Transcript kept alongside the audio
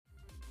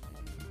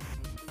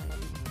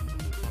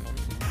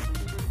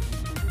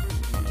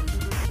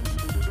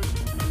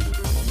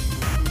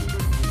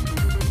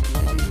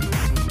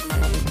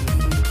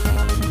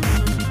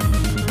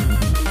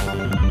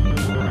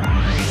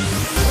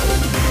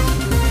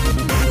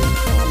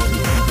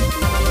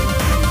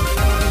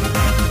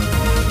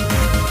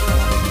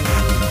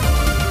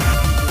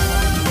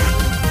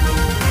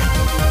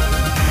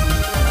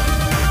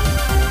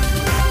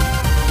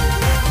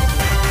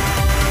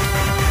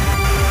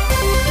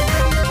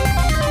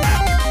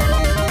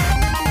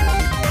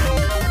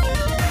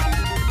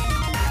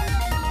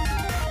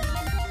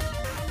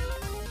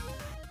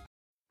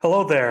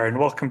Hello there, and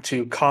welcome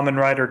to Common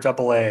Rider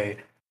AA,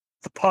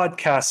 the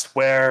podcast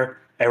where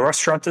a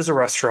restaurant is a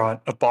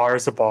restaurant, a bar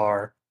is a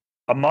bar,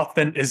 a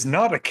muffin is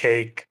not a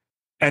cake,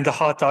 and a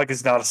hot dog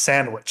is not a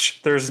sandwich.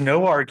 There's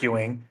no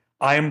arguing.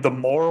 I am the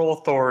moral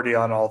authority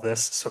on all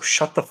this, so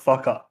shut the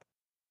fuck up.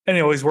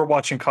 Anyways, we're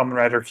watching Common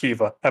Rider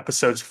Kiva,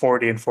 episodes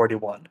 40 and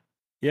 41.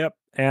 Yep,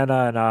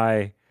 Anna and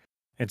I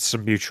and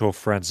some mutual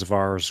friends of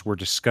ours were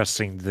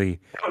discussing the.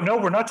 No,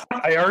 we're not.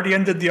 I already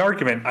ended the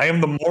argument. I am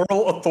the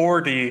moral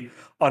authority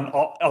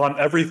on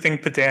everything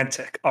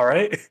pedantic. All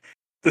right,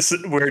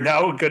 we're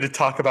now going to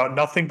talk about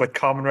nothing but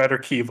Kamen Rider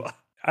Kiva.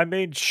 I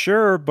mean,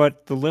 sure,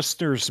 but the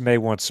listeners may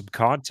want some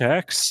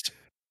context.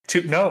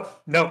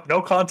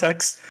 No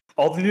context.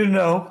 All they need to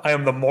know: I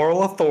am the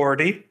moral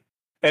authority,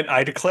 and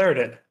I declared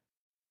it.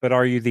 But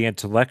are you the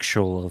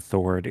intellectual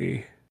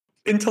authority?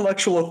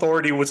 Intellectual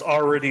authority was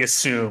already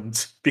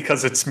assumed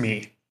because it's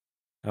me.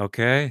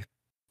 Okay,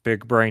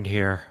 big brain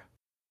here.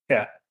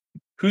 Yeah,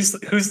 who's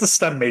the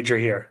STEM major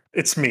here?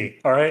 It's me.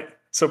 All right.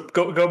 So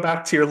go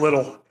back to your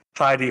little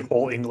hidey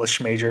hole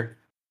English major.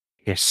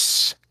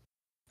 Yes.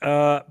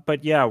 But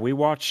yeah, we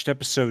watched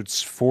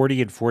episodes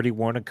 40 and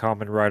 41 of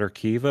Kamen Rider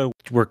Kiva.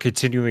 We're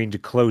continuing to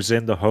close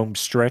in the home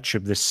stretch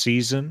of this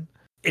season.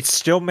 It's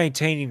still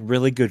maintaining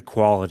really good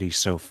quality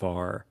so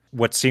far.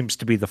 What seems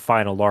to be the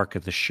final arc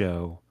of the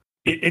show.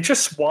 It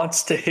just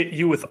wants to hit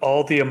you with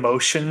all the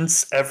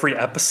emotions every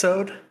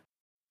episode.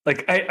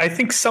 Like, I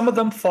think some of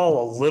them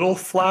fall a little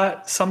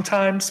flat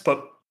sometimes,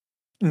 but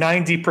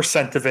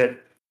 90% of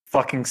it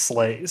fucking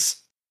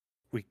slays.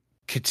 We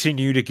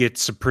continue to get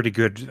some pretty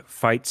good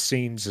fight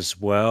scenes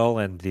as well,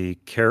 and the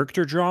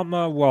character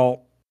drama,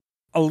 while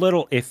a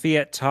little iffy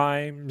at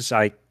times,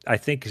 I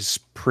think is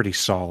pretty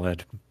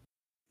solid.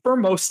 For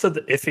most of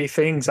the iffy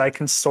things, I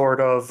can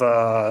sort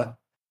of,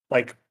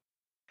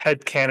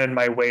 headcanon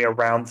my way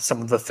around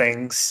some of the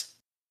things.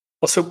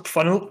 Also,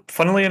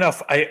 funnily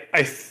enough,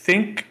 I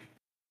think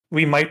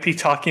we might be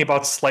talking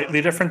about slightly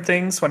different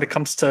things when it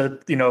comes to,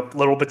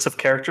 little bits of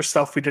character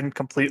stuff we didn't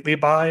completely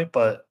buy,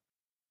 but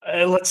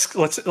let's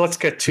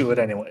get to it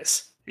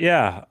anyways.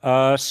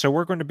 Yeah, so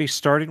we're going to be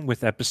starting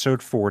with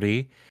episode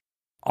 40,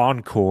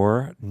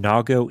 Encore,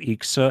 Nago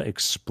Ixa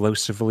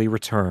Explosively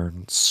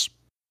Returns.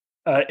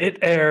 It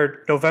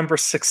aired November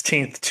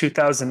 16th,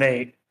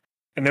 2008,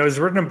 and it was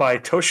written by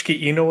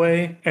Toshiki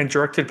Inoue and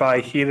directed by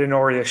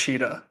Hidenori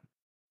Yoshida.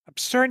 I'm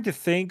starting to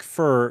think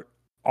for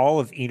all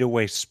of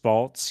Inoue's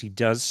faults, he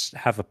does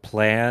have a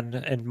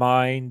plan in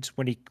mind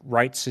when he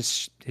writes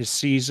his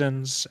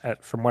seasons,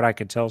 from what I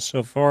can tell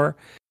so far.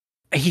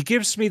 He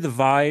gives me the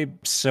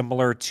vibe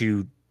similar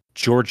to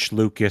George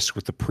Lucas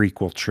with the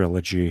prequel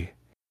trilogy.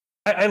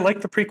 I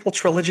like the prequel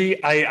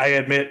trilogy. I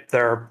admit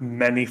there are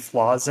many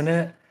flaws in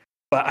it,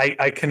 but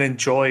I can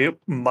enjoy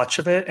much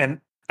of it.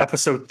 And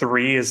episode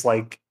 3 is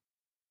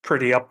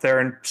pretty up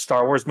there in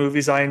Star Wars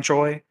movies I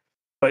enjoy.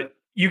 But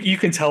you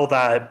can tell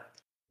that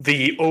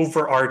the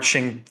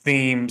overarching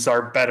themes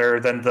are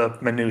better than the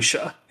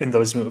minutia in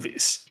those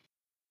movies.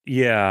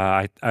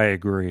 Yeah, I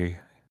agree.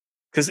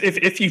 Because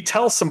if you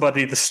tell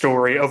somebody the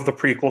story of the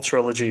prequel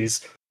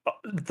trilogies,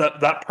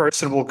 that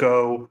person will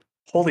go,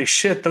 holy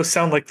shit, those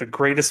sound like the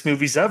greatest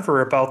movies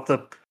ever about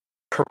the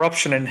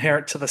corruption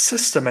inherent to the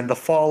system and the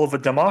fall of a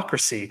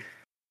democracy.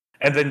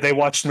 And then they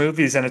watch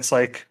movies and it's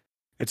like,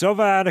 it's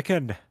over,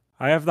 Anakin.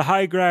 I have the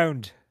high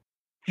ground.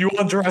 You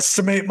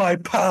underestimate my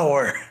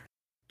power.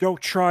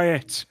 Don't try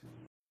it.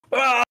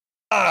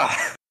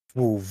 Ah!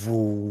 Woo,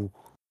 woo.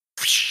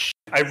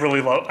 I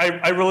really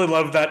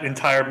love that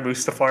entire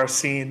Mustafar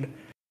scene,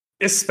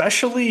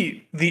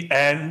 especially the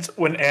end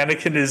when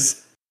Anakin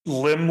is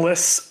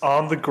limbless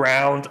on the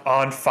ground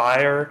on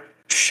fire,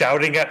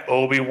 shouting at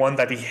Obi-Wan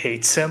that he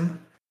hates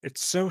him.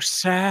 It's so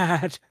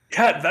sad.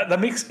 Yeah, that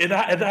makes it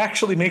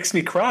actually makes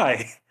me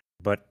cry.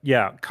 But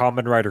yeah,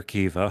 Kamen Rider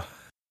Kiva.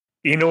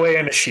 Inoue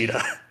and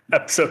Ishida,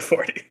 episode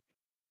 40.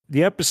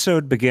 The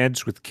episode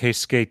begins with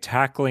Keisuke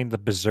tackling the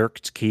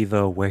berserked Kiva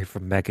away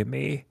from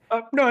Megami.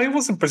 No, he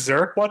wasn't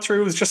berserk.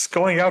 Wataru was just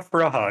going out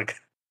for a hug.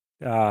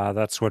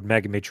 That's what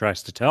Megami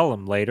tries to tell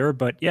him later,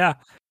 but yeah.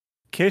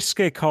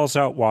 Keisuke calls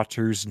out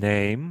Wataru's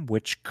name,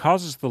 which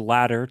causes the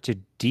latter to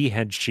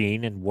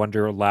de-henshin and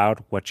wonder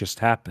aloud what just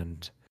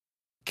happened.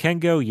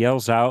 Kengo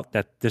yells out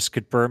that this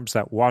confirms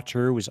that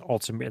Wataru is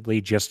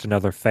ultimately just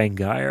another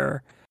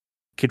Fangire.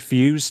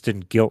 Confused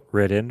and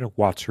guilt-ridden,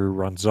 Wataru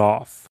runs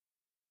off.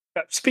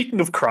 Speaking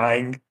of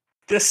crying,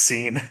 this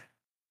scene,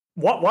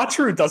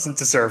 Wataru doesn't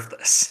deserve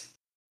this.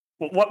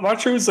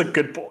 Wataru is a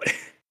good boy.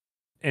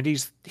 And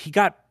he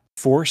got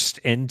forced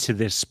into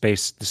this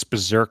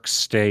berserk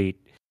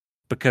state,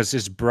 because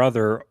his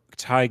brother,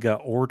 Taiga,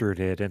 ordered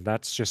it, and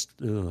that's just,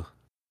 ugh.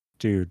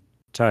 Dude,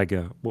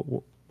 Taiga,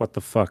 what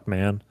the fuck,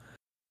 man?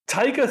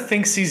 Taiga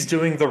thinks he's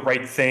doing the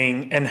right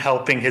thing and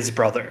helping his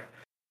brother.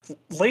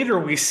 Later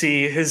we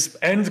see his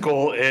end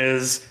goal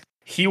is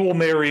he will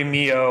marry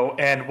Mio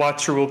and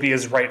Wataru will be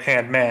his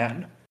right-hand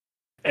man.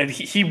 And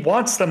he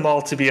wants them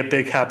all to be a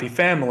big happy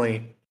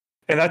family.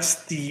 And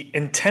that's the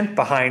intent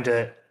behind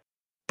it.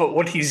 But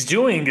what he's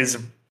doing is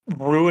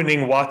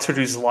ruining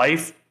Wataru's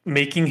life,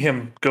 making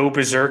him go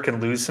berserk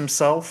and lose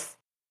himself.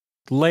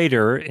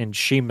 Later, in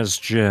Shima's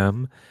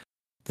gym,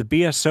 the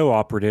BSO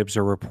operatives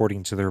are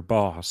reporting to their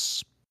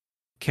boss.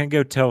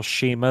 Kengo tells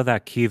Shima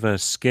that Kiva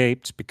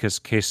escaped because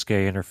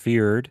Keisuke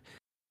interfered.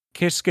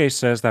 Keisuke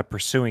says that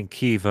pursuing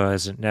Kiva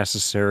isn't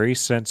necessary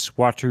since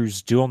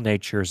Wataru's dual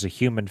nature as a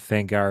human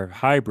Fangire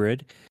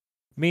hybrid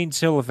means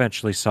he'll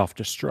eventually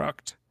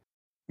self-destruct.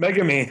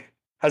 Megami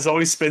has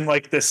always been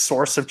like this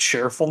source of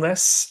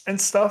cheerfulness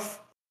and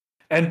stuff.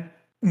 And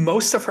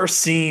most of her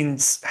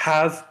scenes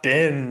have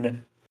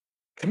been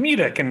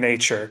comedic in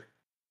nature.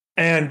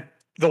 And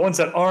the ones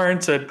that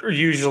aren't are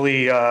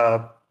usually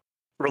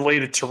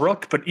related to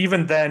Rook. But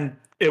even then,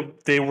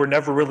 they were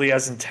never really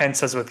as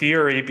intense as with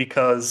Yuri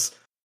because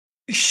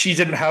she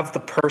didn't have the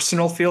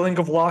personal feeling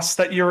of loss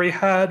that Yuri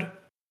had.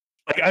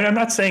 Like, I'm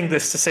not saying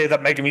this to say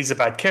that Megami's a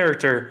bad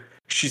character.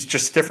 She's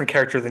just a different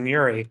character than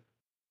Yuri.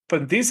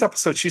 But in these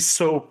episodes, she's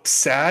so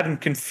sad and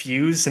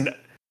confused. And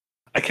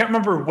I can't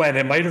remember when.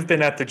 It might have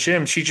been at the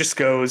gym. She just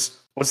goes,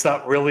 "Was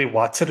that really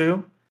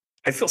Wataru?"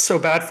 I feel so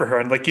bad for her.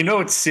 And like,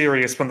 it's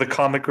serious when the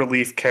comic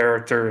relief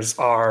characters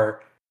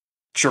are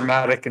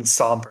dramatic and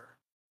somber.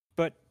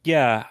 But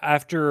yeah,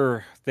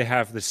 after they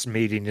have this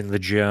meeting in the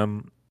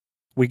gym,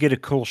 we get a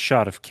cool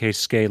shot of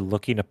Keisuke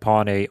looking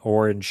upon a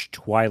orange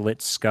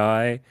twilit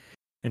sky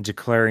and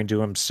declaring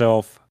to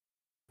himself,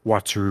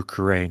 "Wataru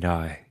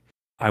Kurenai,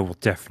 I will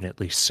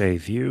definitely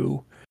save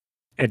you."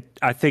 And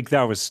I think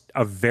that was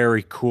a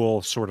very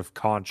cool sort of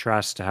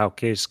contrast to how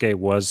Keisuke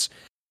was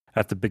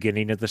at the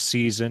beginning of the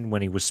season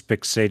when he was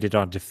fixated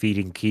on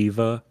defeating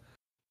Kiva.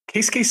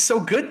 Keisuke's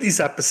so good these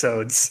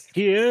episodes.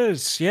 He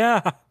is,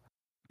 yeah.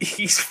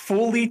 He's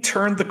fully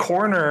turned the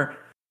corner,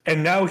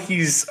 and now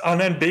he's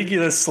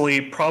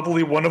unambiguously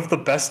probably one of the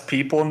best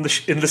people in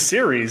the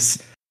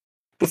series.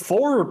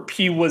 Before,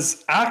 he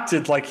was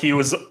acted like he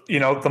was,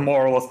 the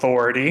moral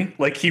authority,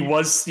 like he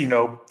was,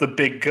 the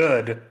big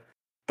good.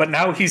 But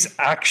now he's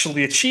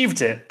actually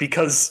achieved it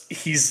because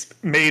he's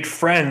made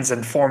friends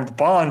and formed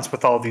bonds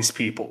with all these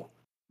people.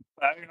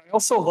 I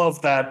also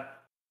love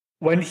that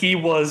when he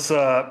was,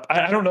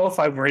 I don't know if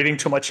I'm reading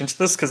too much into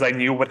this because I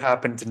knew what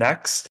happened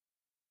next,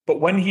 but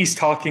when he's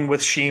talking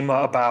with Shima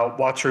about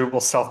Wataru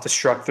will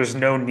self-destruct, there's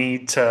no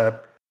need to,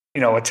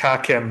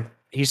 attack him.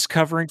 He's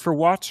covering for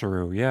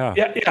Wataru, yeah.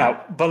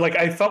 Yeah, but like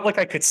I felt like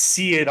I could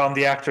see it on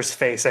the actor's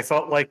face. I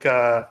felt like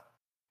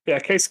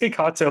Keisuke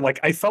Kato,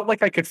 like I felt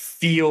like I could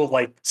feel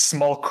like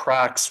small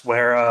cracks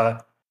where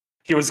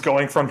he was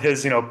going from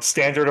his,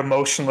 standard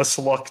emotionless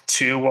look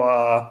to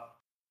I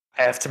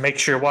have to make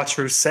sure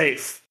Wataru's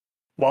safe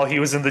while he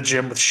was in the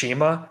gym with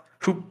Shima,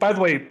 who, by the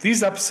way,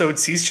 these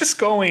episodes, he's just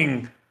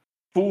going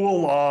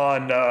full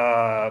on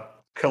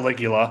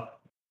Caligula.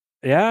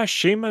 Yeah,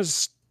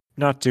 Shima's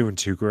not doing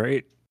too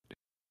great.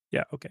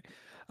 Yeah, okay.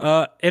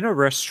 In a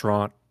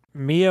restaurant,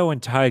 Mio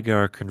and Taiga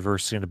are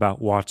conversing about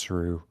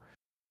Wataru.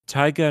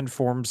 Taiga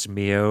informs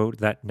Mio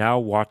that now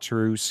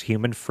Wataru's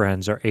human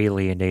friends are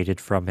alienated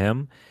from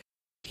him.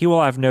 He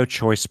will have no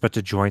choice but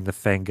to join the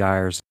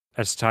Fangires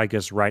as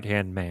Taiga's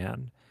right-hand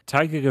man.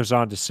 Taiga goes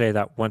on to say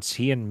that once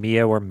he and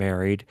Mio are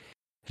married,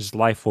 his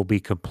life will be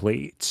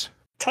complete.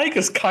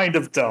 Taiga's kind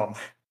of dumb.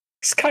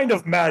 He's kind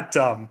of mad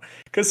dumb,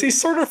 because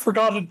he's sort of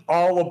forgotten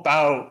all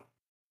about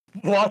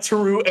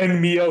Wataru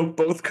and Mio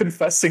both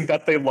confessing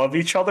that they love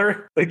each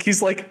other. Like,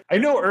 he's like, I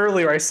know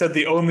earlier I said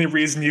the only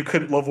reason you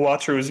couldn't love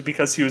Wataru is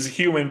because he was a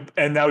human,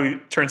 and now he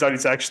turns out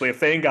he's actually a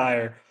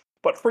Fangire.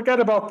 But forget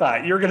about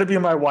that. You're going to be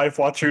my wife,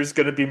 Wataru's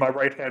going to be my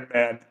right-hand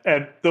man,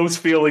 and those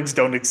feelings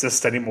don't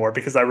exist anymore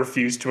because I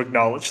refuse to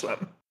acknowledge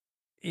them.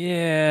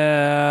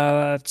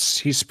 Yeah,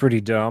 he's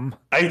pretty dumb.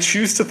 I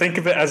choose to think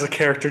of it as a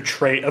character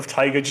trait of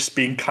Taiga just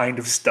being kind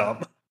of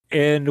dumb.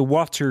 In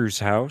Wataru's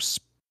house,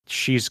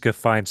 Shizuka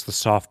finds the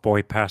soft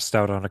boy passed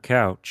out on a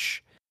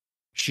couch.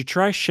 She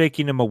tries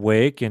shaking him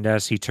awake, and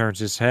as he turns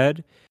his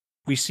head,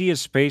 we see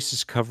his face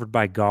is covered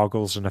by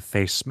goggles and a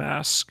face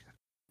mask,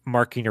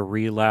 marking a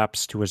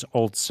relapse to his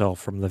old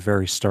self from the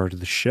very start of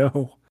the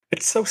show.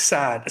 It's so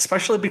sad,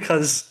 especially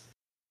because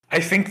I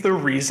think the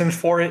reason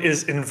for it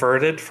is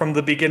inverted from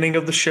the beginning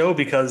of the show,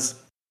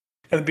 because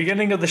at the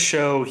beginning of the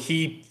show,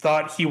 he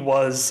thought he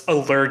was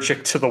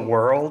allergic to the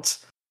world,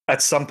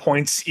 at some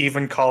points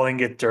even calling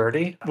it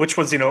dirty, which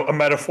was, a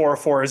metaphor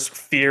for his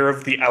fear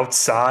of the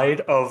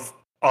outside of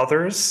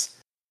others,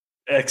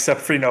 except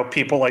for,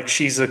 people like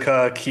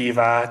Shizuka,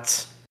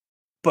 Kivat.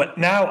 But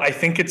now I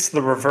think it's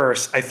the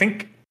reverse. I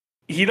think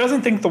he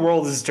doesn't think the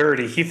world is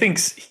dirty. He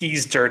thinks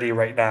he's dirty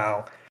right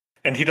now.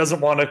 And he doesn't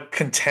want to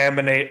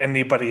contaminate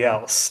anybody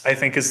else, I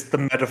think is the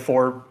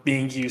metaphor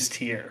being used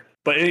here.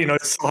 But,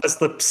 it still has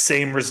the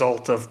same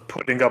result of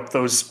putting up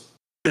those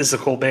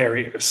physical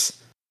barriers.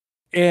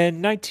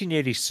 In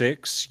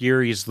 1986,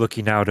 Yuri is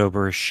looking out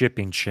over a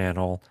shipping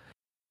channel.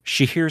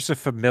 She hears a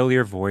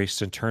familiar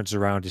voice and turns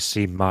around to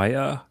see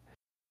Maya.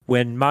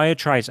 When Maya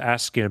tries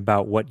asking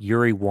about what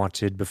Yuri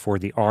wanted before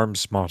the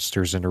arms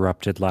monsters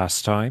interrupted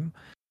last time,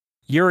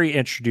 Yuri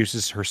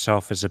introduces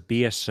herself as a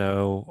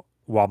BSO,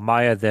 while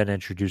Maya then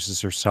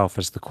introduces herself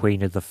as the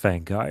queen of the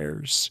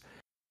Fangires.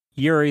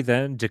 Yuri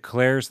then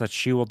declares that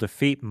she will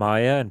defeat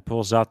Maya and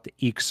pulls out the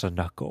Ixa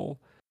knuckle.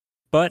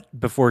 But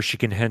before she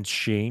can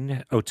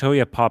henshin,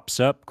 Otoya pops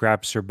up,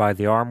 grabs her by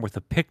the arm with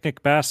a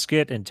picnic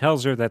basket, and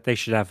tells her that they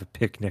should have a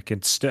picnic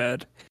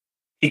instead.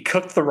 He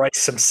cooked the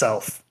rice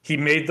himself. He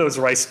made those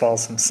rice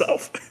balls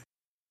himself.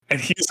 And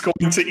he's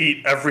going to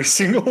eat every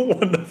single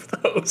one of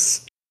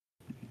those.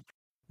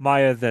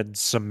 Maya then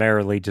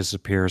summarily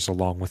disappears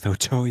along with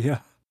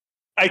Otoya.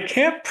 I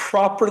can't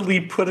properly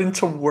put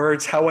into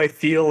words how I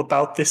feel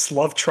about this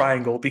love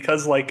triangle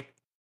because, like,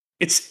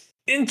 it's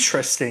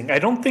interesting.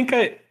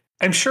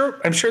 I'm sure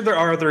there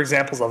are other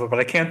examples of it, but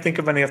I can't think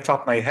of any off the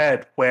top of my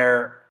head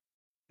where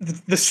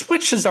the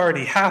switch has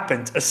already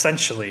happened,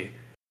 essentially.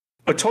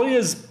 Otoya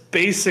is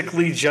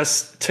basically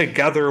just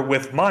together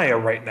with Maya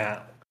right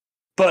now.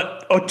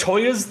 But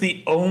Otoya's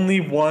the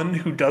only one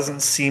who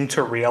doesn't seem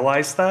to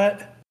realize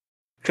that.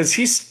 Because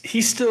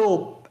he's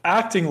still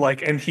acting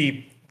like, and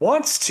he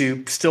wants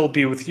to still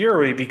be with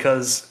Yuri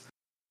because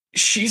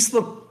she's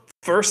the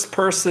first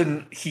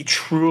person he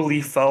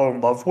truly fell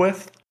in love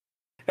with.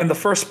 And the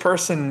first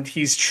person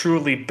he's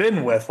truly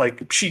been with.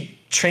 Like, she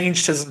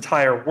changed his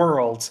entire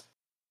world.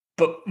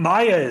 But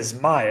Maya is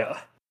Maya.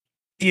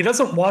 He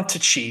doesn't want to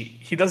cheat.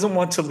 He doesn't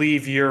want to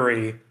leave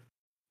Yuri.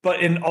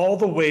 But in all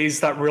the ways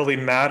that really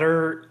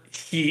matter,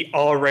 he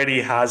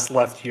already has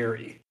left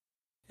Yuri.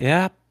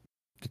 Yeah,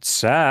 it's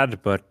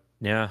sad, but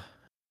yeah.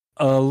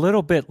 A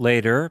little bit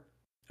later,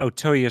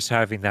 Otoya's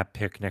having that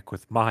picnic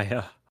with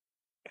Maya.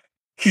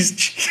 He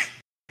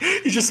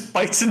just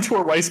bites into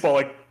a rice ball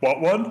like,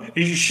 "Want one?"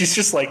 She's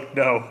just like,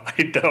 "No,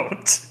 I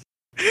don't."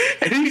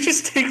 And he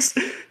just takes.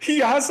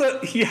 He has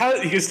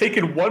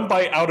taken one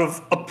bite out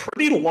of a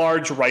pretty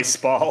large rice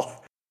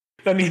ball.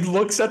 Then he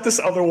looks at this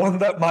other one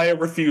that Maya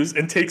refused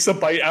and takes a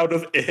bite out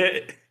of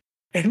it.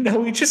 And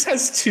now he just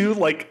has two,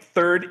 like,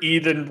 third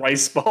Eden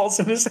rice balls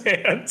in his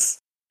hands.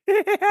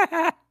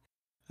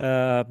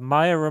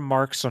 Maya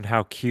remarks on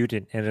how cute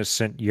and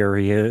innocent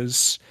Yuri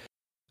is.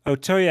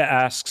 Otoya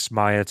asks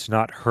Maya to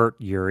not hurt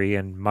Yuri,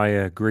 and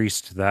Maya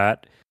agrees to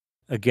that,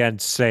 again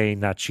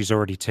saying that she's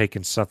already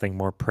taken something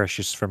more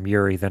precious from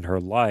Yuri than her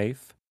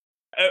life.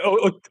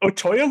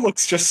 Otoya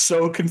looks just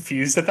so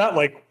confused at that,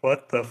 like,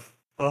 what the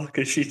fuck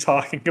is she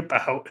talking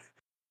about?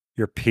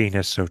 Your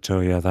penis,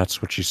 Otoya,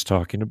 that's what she's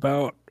talking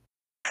about.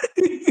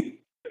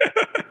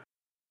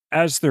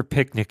 As they're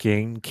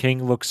picnicking,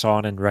 King looks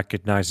on and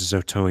recognizes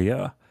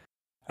Otoya.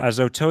 As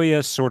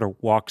Otoya sort of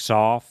walks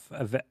off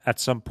at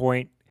some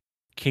point,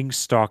 King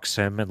stalks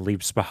him and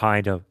leaves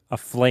behind a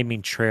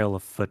flaming trail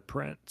of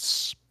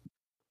footprints.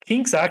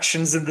 King's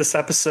actions in this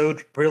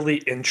episode really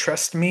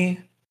interest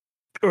me,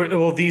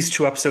 well, these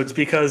two episodes,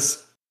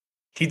 because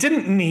he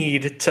didn't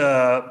need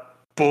to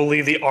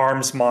bully the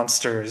arms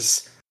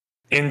monsters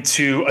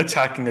into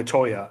attacking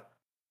Otoya.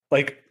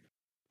 Like,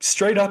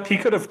 straight up, he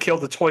could have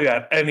killed Otoya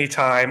at any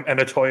time and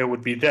Otoya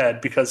would be dead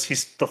because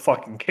he's the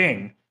fucking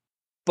king.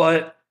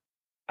 But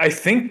I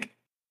think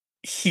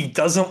he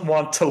doesn't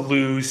want to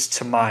lose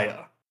to Maya.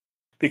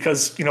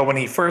 Because, when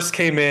he first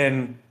came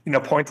in,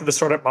 pointed the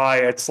sword at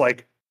Maya, it's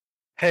like,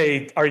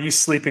 hey, are you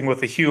sleeping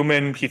with a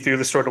human? He threw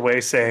the sword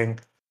away saying,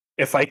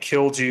 if I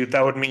killed you,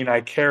 that would mean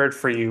I cared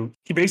for you.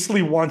 He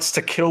basically wants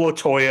to kill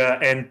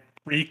Otoya and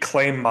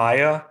reclaim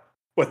Maya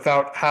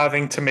without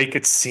having to make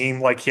it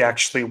seem like he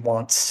actually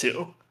wants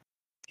to.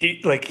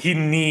 He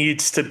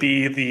needs to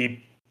be the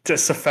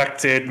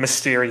disaffected,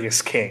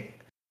 mysterious king.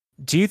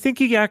 Do you think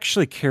he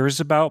actually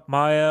cares about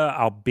Maya,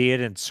 albeit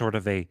in sort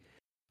of a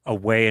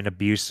way an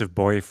abusive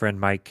boyfriend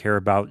might care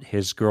about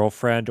his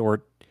girlfriend?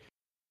 Or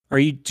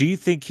do you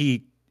think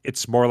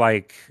it's more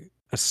like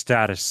a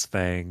status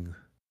thing?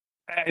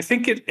 I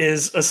think it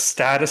is a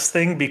status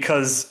thing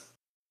because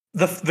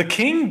the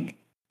king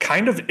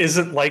kind of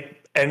isn't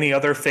like any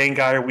other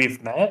Fangire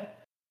we've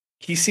met.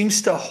 He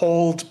seems to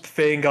hold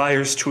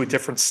Fangires to a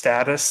different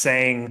status,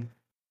 saying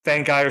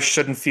Fangires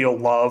shouldn't feel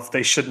love,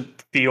 they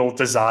shouldn't feel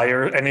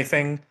desire,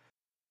 anything.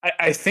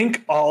 I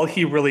think all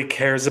he really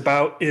cares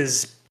about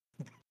is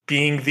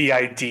being the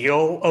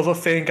ideal of a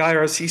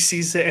Fangire as he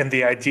sees it and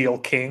the ideal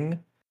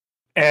king.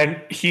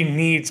 And he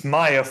needs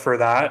Maya for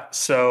that,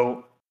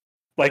 so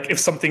like, if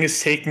something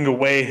is taking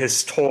away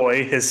his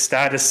toy, his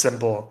status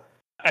symbol,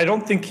 I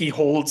don't think he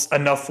holds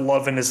enough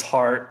love in his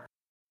heart,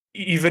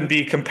 even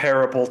be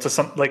comparable to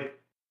some, like,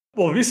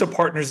 well, abusive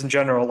partners in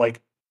general. Like,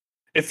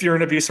 if you're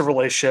in an abusive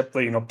relationship,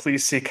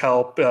 please seek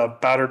help,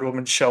 battered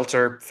women's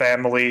shelter,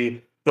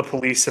 family, the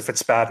police if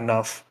it's bad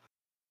enough.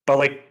 But,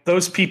 like,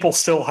 those people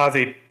still have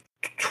a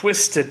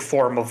twisted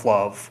form of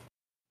love.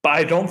 But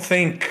I don't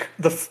think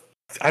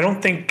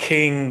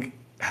King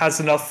has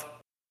enough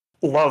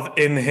love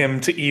in him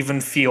to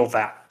even feel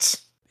that.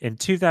 In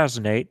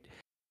 2008,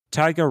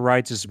 Taiga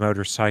rides his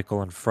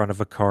motorcycle in front of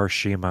a car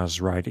Shima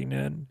is riding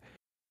in.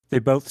 They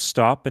both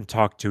stop and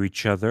talk to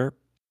each other.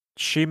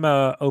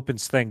 Shima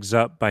opens things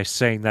up by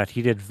saying that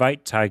he'd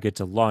invite Taiga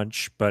to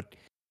lunch, but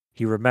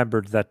he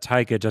remembered that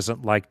Taiga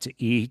doesn't like to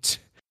eat.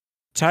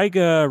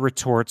 Taiga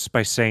retorts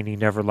by saying he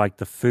never liked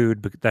the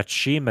food that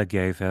Shima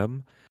gave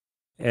him,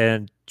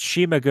 and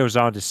Shima goes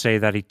on to say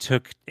that he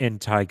took in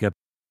Taiga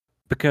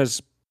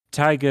because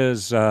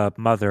Taiga's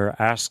mother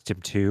asked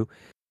him to,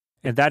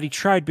 and that he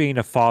tried being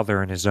a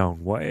father in his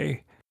own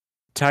way.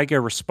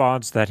 Taiga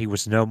responds that he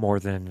was no more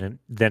than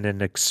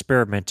an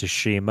experiment to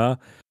Shima,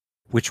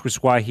 which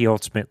was why he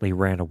ultimately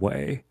ran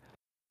away.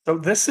 So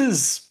this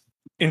is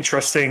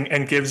interesting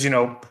and gives,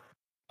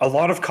 a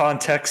lot of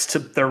context to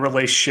their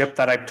relationship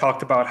that I've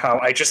talked about how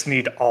I just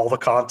need all the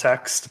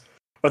context.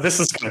 But this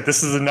is good.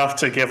 This is enough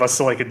to give us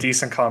like a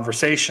decent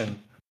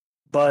conversation.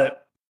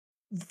 But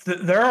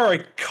there are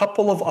a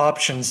couple of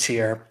options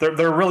here.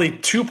 There are really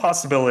two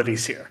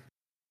possibilities here.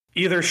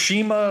 Either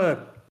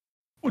Shima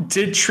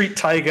did treat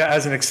Taiga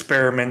as an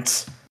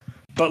experiment,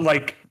 but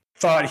like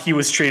thought he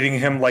was treating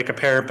him like a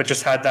parent, but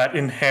just had that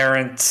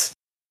inherent,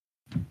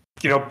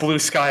 blue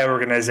sky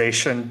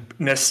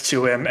organization-ness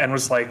to him, and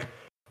was like,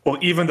 well,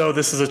 even though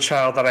this is a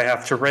child that I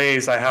have to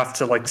raise, I have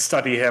to like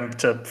study him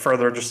to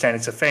further understand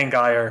he's a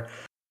Fangire,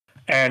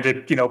 and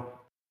it,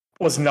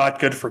 was not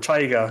good for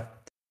Taiga.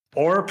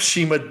 Or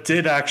Shima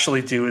did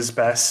actually do his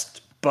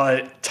best,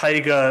 but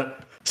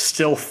Taiga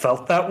still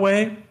felt that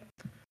way.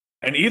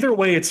 And either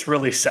way, it's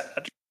really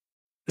sad.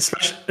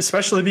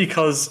 Especially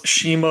because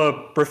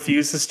Shima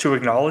refuses to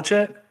acknowledge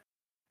it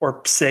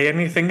or say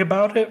anything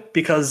about it,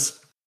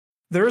 because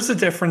there is a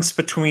difference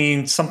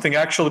between something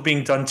actually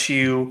being done to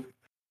you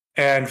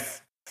and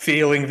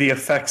feeling the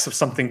effects of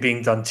something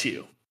being done to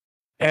you.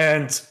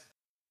 And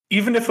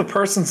even if a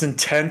person's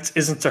intent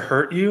isn't to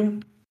hurt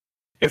you,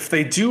 if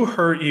they do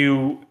hurt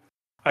you,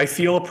 I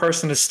feel a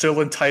person is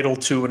still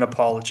entitled to an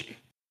apology.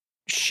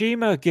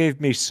 Shima gave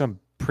me some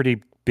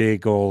pretty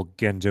big old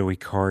Gendo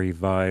Ikari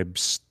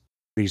vibes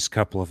these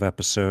couple of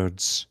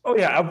episodes. Oh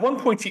yeah, at one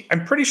point,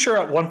 I'm pretty sure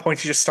at one point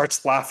he just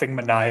starts laughing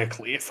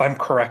maniacally, if I'm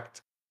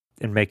correct.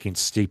 And making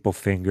steeple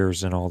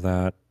fingers and all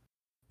that.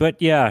 But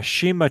yeah,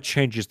 Shima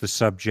changes the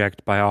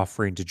subject by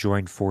offering to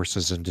join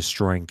forces in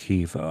destroying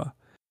Kiva.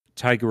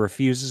 Taiga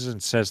refuses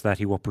and says that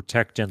he will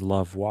protect and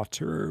love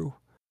Wataru.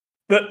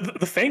 The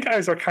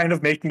Fangires are kind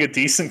of making a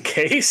decent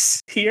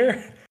case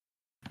here,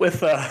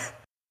 with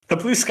the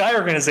Blue Sky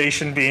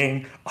organization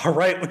being, all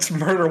right, let's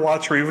murder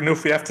Wataru, even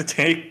if we have to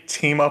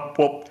team up,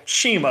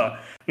 Shima,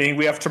 meaning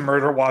we have to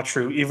murder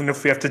Wataru, even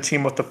if we have to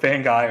team up the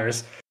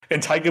Fangires.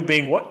 And Taiga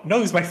being, what?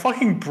 No, he's my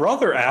fucking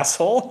brother,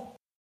 asshole.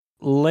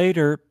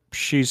 Later,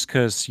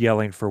 Shizuka's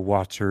yelling for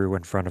Wataru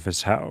in front of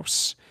his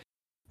house.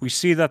 We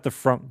see that the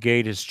front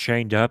gate is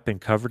chained up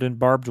and covered in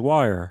barbed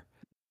wire.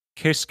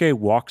 Keisuke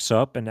walks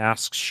up and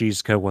asks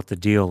Shizuka what the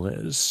deal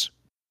is.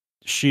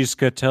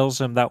 Shizuka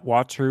tells him that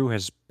Wataru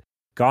has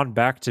gone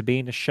back to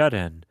being a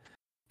shut-in.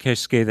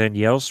 Keisuke then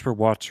yells for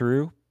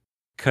Wataru.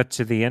 Cut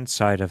to the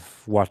inside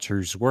of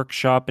Wataru's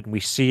workshop, and we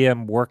see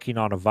him working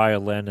on a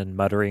violin and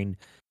muttering,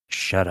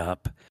 "Shut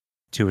up,"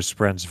 to his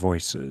friends'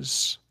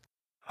 voices.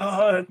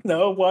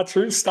 No,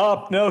 Wataru,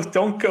 stop. No,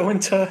 don't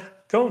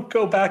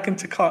go back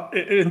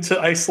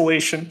into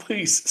isolation.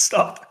 Please,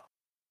 stop.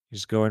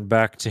 He's going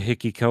back to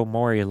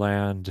Hikikomori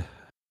land.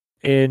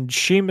 In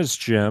Shima's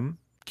gym,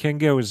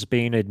 Kingo is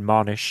being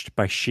admonished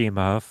by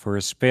Shima for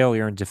his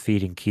failure in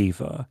defeating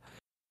Kiva.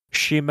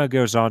 Shima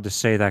goes on to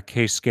say that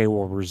Keisuke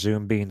will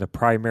resume being the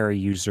primary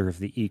user of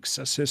the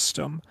Ixa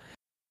system.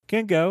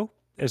 Kingo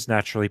is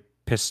naturally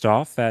pissed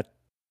off at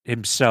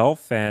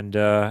himself and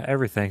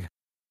everything.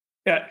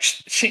 Yeah,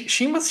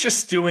 Shima's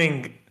just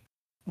doing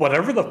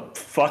whatever the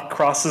fuck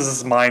crosses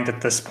his mind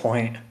at this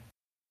point.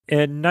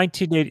 In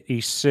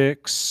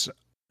 1986,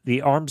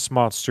 the arms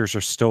monsters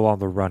are still on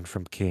the run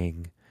from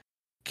King.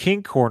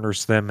 King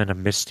corners them in a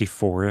misty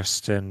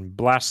forest and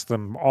blasts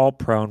them all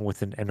prone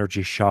with an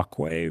energy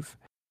shockwave.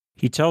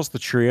 He tells the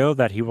trio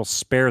that he will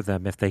spare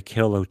them if they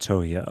kill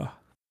Otoya.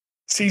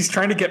 See, he's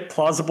trying to get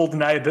plausible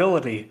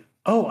deniability.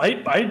 Oh, I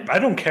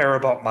don't care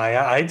about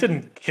Maya. I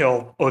didn't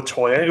kill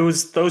Otoya. It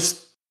was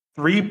those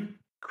 3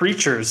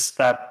 creatures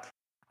that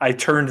I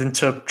turned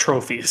into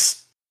trophies.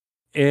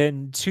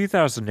 In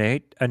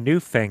 2008, a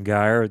new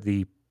Fangire,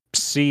 the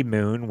Sea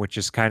Moon, which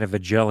is kind of a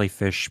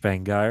jellyfish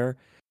Fangire.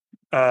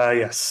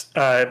 Yes.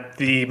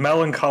 The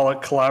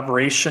melancholic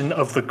collaboration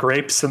of the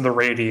grapes and the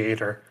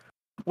radiator.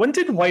 When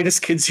did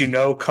Whitest Kids You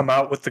Know come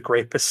out with the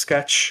Grapist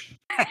sketch?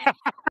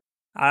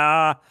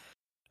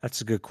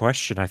 That's a good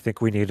question. I think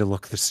we need to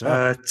look this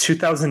up.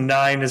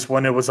 2009 is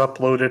when it was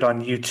uploaded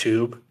on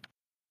YouTube.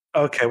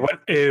 Okay, what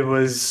it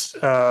was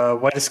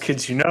Whitest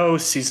Kids You Know,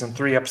 season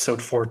 3,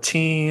 episode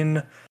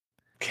 14,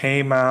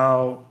 came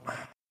out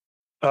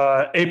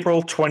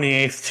April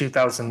 28th,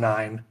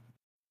 2009.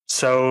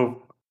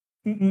 So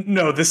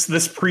no, this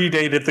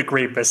predated the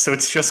Grapist, so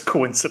it's just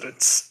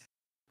coincidence.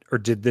 Or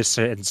did this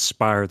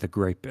inspire the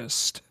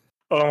Grapist?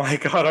 Oh my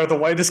god, are the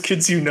Whitest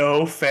Kids You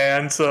Know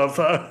fans of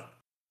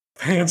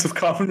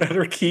Kamen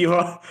Rider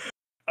Kiva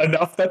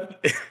enough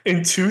that in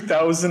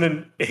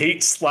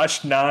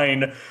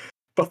 2008/9,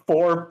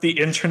 before the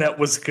internet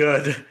was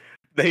good,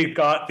 they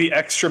got the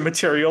extra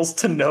materials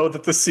to know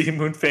that the Sea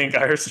Moon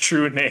Fangire's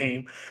true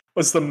name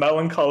was the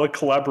melancholic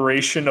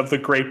collaboration of the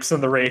grapes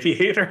and the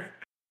radiator.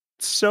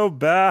 It's so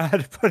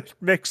bad, but it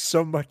makes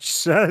so much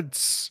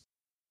sense.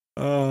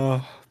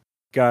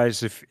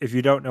 Guys, if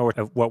you don't know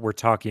what we're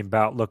talking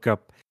about, look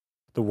up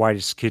the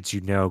Whitest Kids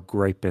You Know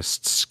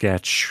Grapist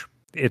sketch.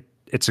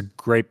 It's a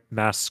grape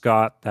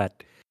mascot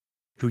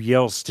who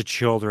yells to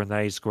children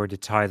that he's going to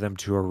tie them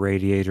to a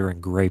radiator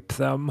and grape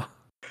them.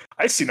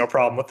 I see no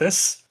problem with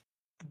this.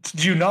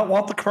 Do you not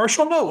want the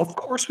commercial? No, of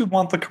course we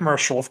want the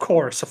commercial. Of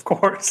course.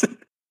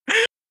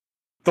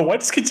 The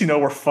Whitest Kids You Know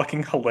were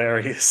fucking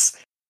hilarious.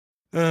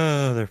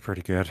 They're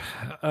pretty good.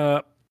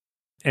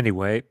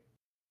 Anyway,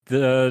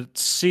 the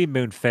Sea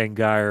Moon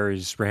Fangire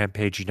is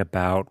rampaging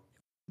about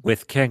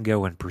with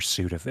Kengo in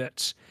pursuit of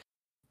it.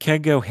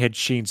 Kengo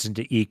headsheens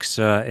into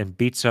Ixa and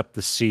beats up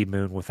the Sea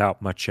Moon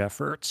without much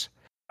effort.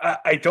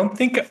 I don't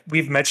think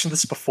we've mentioned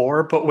this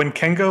before, but when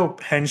Kengo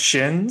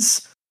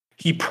henshins,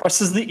 he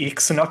presses the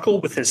Ixa knuckle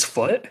with his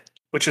foot,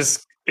 which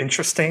is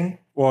interesting.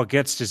 Well,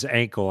 against his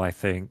ankle, I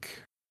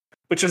think.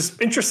 Which is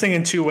interesting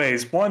in two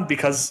ways. One,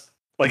 because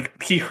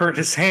he hurt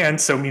his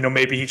hand, so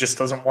maybe he just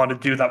doesn't want to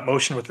do that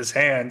motion with his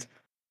hand.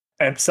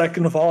 And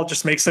second of all, it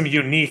just makes him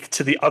unique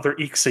to the other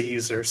Ixa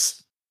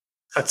users.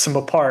 Sets him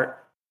apart.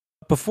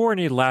 Before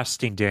any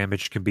lasting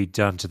damage can be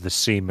done to the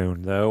Sea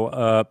Moon,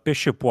 though,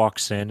 Bishop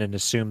walks in and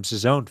assumes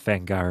his own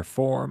Fangire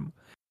form.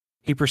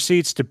 He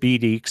proceeds to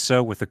beat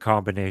Ixa with a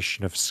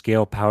combination of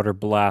scale powder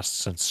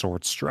blasts and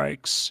sword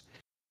strikes.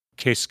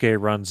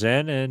 Keisuke runs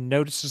in and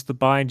notices the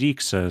bind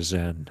Ixa is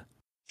in.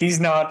 He's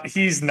not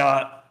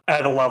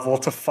at a level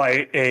to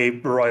fight a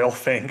Royal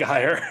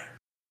Fangire.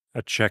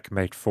 A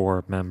Checkmate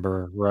 4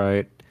 member,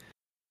 right?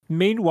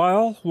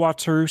 Meanwhile,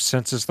 Wataru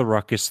senses the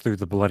ruckus through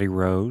the Bloody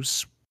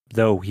Rose,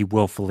 though he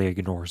willfully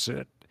ignores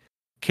it.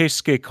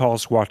 Keisuke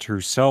calls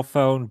Wataru's cell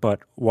phone,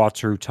 but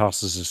Wataru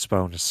tosses his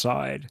phone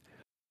aside.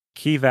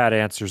 Kiva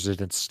answers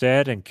it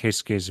instead, and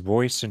Keisuke's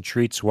voice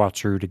entreats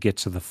Wataru to get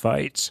to the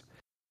fight.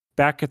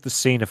 Back at the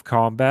scene of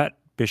combat,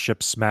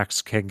 Bishop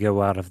smacks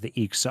Kengo out of the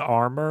Ixa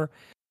armor,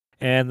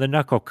 and the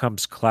knuckle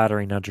comes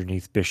clattering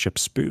underneath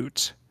Bishop's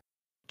boot.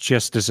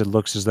 Just as it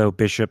looks as though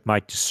Bishop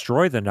might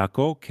destroy the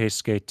knuckle,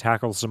 Keisuke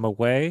tackles him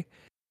away,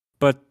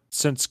 but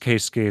since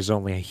Keisuke is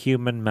only a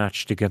human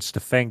matched against a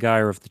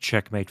Fangire of the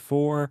Checkmate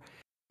 4,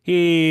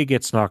 he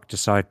gets knocked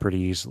aside pretty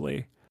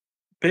easily.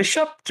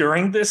 Bishop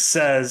during this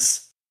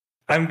says,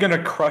 "I'm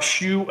gonna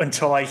crush you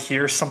until I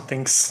hear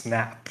something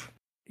snap."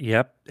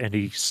 Yep, and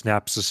he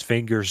snaps his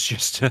fingers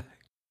just to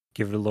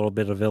give it a little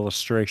bit of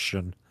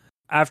illustration.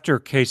 After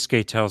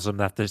Keisuke tells him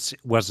that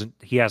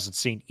he hasn't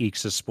seen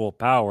Ixa's full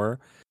power,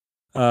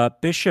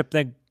 Bishop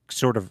then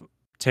sort of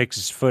takes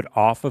his foot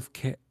off of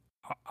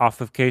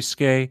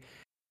Keisuke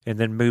and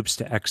then moves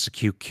to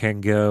execute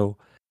Kengo,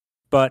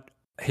 but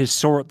the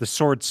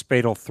sword's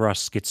fatal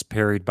thrust gets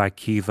parried by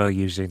Kiva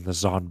using the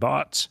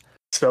Zanbot.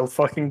 So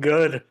fucking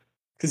good.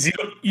 Because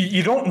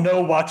you don't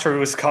know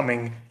Wataru is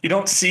coming. You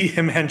don't see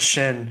him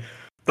henshin.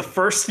 The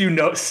first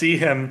see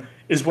him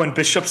is when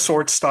Bishop's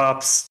sword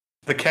stops.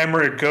 The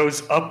camera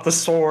goes up the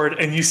sword,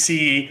 and you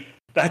see,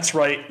 that's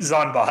right,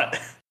 Zanbot.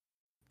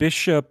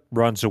 Bishop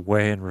runs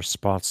away in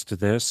response to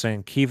this,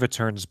 and Kiva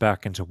turns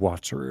back into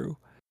Wataru.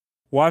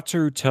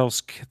 Wataru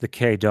tells the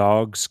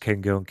K-Dogs,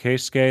 Kengo and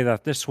Keisuke,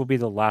 that this will be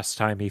the last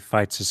time he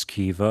fights as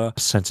Kiva,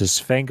 since his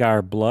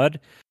Fangire blood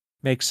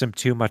makes him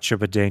too much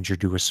of a danger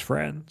to his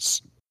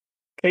friends.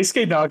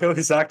 Keisuke Nago,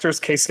 his actor is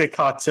Keisuke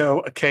Kato,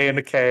 a K and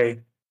a K.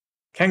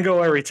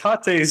 Kengo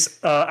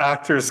Aritate's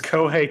actor is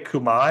Kohei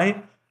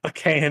Kumai, a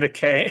K and a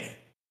K.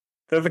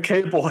 They're the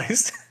K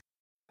boys.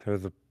 They're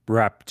the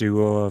rap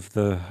duo of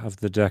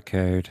the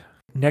decade.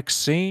 Next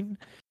scene,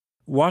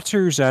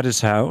 Wataru's at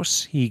his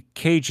house. He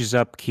cages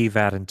up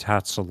Kivat and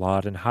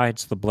Tatsalot and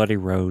hides the Bloody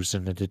Rose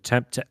in an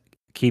attempt to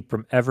keep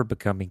from ever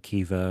becoming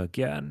Kiva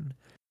again.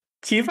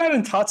 Kivat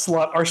and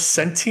Tatsalot are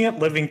sentient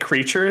living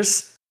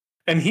creatures,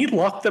 and he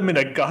locked them in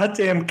a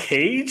goddamn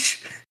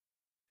cage?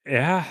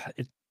 Yeah,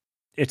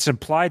 it's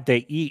implied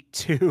they eat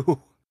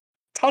too.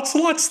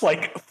 Tatsalot's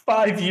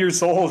 5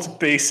 years old,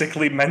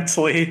 basically,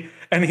 mentally,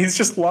 and he's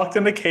just locked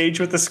in a cage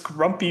with this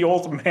grumpy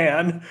old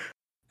man.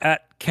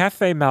 At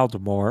Cafe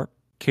Maldemort,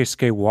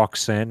 Keisuke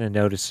walks in and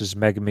notices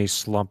Megumi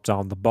slumped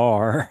on the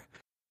bar.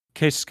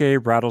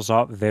 Keisuke rattles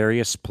off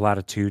various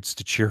platitudes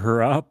to cheer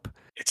her up.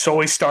 It's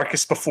always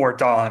darkest before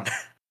dawn.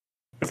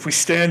 If we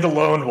stand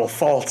alone, we'll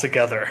fall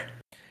together.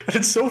 But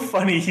it's so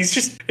funny,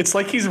 it's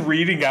like he's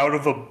reading out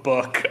of a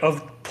book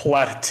of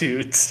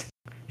platitudes.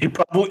 He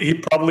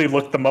probably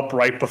looked them up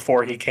right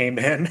before he came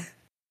in.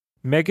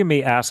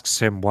 Megumi asks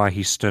him why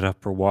he stood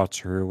up for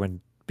Wataru,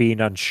 and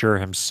being unsure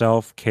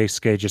himself,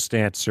 Keisuke just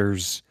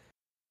answers,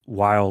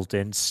 "Wild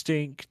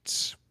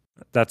instinct."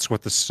 That's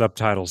what the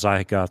subtitles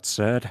I got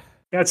said.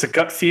 Yeah, it's a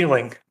gut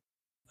feeling.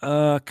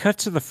 Cut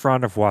to the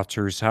front of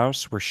Wataru's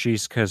house, where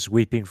Shizuka's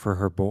weeping for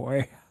her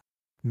boy.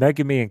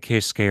 Megumi and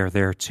Keisuke are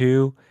there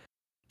too.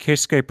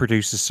 Keisuke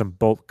produces some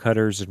bolt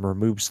cutters and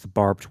removes the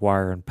barbed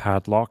wire and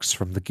padlocks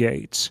from the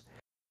gates.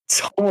 It's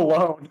Home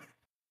Alone.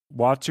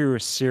 Wataru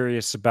is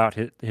serious about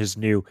his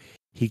new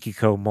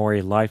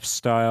hikikomori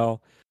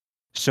lifestyle,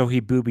 so he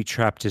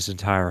booby-trapped his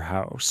entire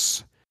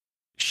house.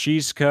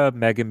 Shizuka,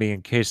 Megami,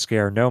 and Keisuke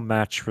are no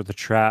match for the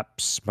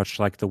traps, much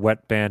like the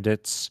wet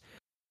bandits,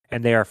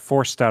 and they are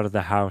forced out of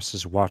the house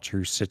as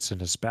Wataru sits in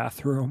his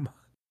bathroom.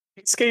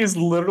 Keisuke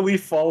literally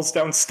falls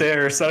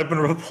downstairs that have been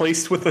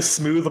replaced with a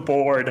smooth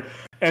board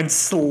and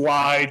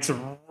slides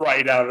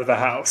right out of the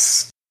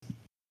house.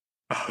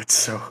 Oh,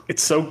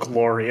 it's so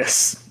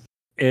glorious.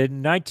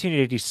 In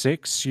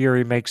 1986,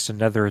 Yuri makes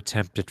another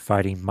attempt at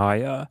fighting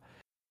Maya.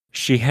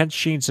 She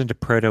henshins into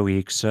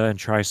Proto-Ixa and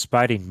tries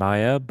fighting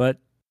Maya, but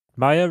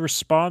Maya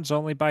responds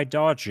only by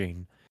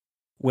dodging.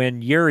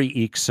 When Yuri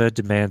Ixa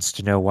demands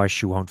to know why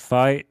she won't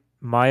fight,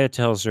 Maya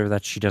tells her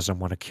that she doesn't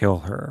want to kill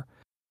her.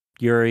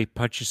 Yuri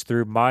punches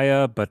through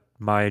Maya, but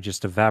Maya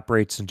just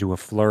evaporates into a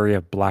flurry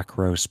of black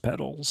rose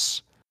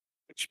petals.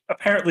 Which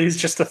apparently is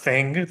just a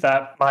thing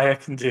that Maya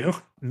can do.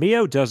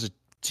 Mio does it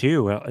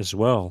too, as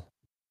well.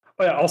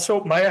 Oh, yeah,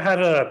 also, Maya had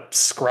a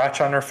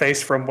scratch on her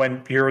face from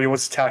when Yuri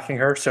was attacking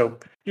her, so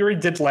Yuri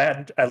did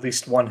land at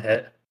least one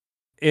hit.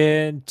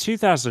 In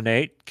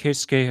 2008,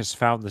 Keisuke has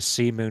found the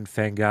Sea Moon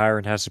Fangire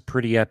and has a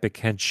pretty epic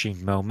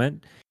henshin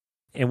moment,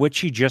 in which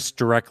he just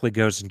directly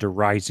goes into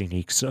Rising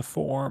Ixa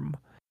form.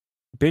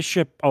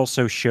 Bishop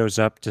also shows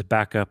up to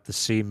back up the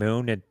Sea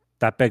Moon, and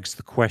that begs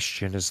the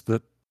question,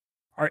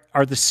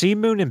 are the Sea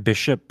Moon and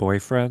Bishop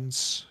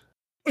boyfriends?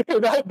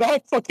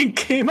 that fucking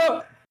came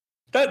up.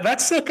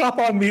 That stuck up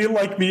on me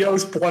like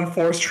Mio's blunt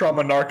force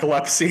trauma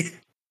narcolepsy.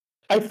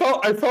 I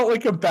felt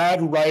like a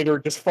bad writer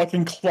just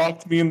fucking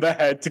clocked me in the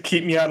head to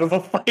keep me out of a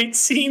fight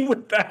scene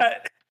with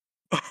that.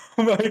 Oh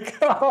my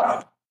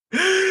god.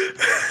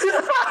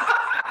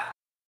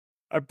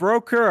 I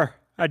broke her.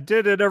 I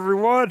did it,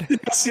 everyone.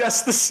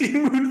 Yes, the Sea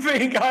Moon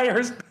Fangire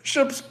is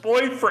Bishop's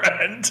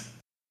boyfriend.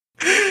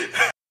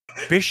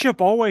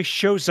 Bishop always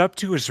shows up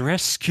to his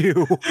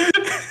rescue.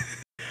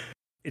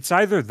 It's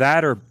either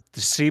that or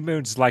the Sea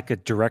Moon's like a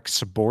direct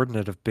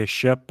subordinate of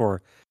Bishop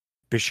or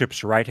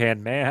Bishop's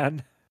right-hand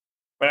man.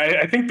 But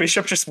I think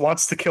Bishop just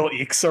wants to kill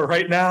Ixa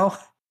right now.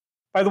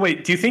 By the way,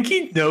 do you think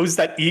he knows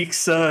that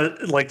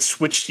Ixa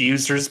switched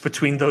users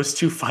between those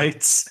two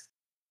fights?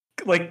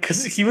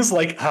 Because he was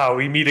like,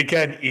 we meet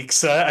again,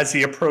 Ixa, as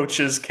he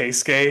approaches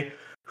Keisuke,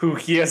 who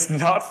he has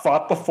not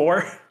fought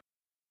before.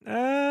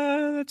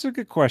 That's a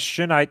good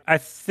question. I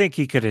think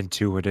he could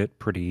intuit it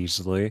pretty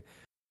easily,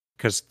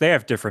 because they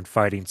have different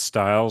fighting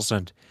styles,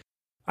 and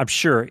I'm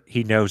sure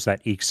he knows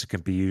that Ixa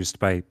can be used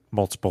by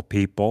multiple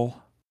people.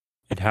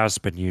 It has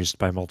been used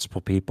by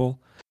multiple people.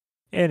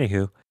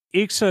 Anywho,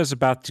 Ixa is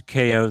about to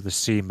KO the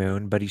Sea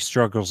Moon, but he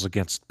struggles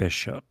against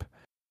Bishop.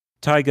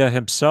 Taiga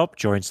himself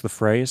joins the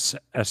fray as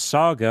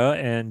Saga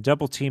and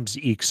double teams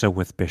Ixa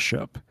with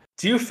Bishop.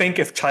 Do you think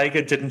if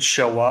Taiga didn't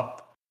show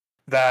up,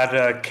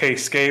 that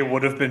Keisuke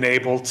would have been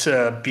able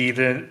to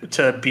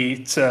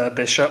beat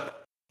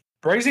Bishop?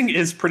 Rising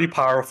is pretty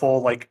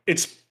powerful.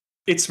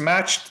 It's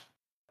matched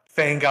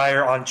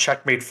Fangire on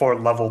Checkmate 4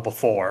 level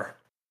before.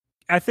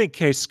 I think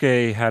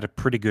Keisuke had a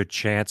pretty good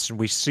chance, and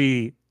we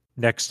see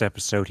next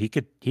episode he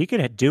could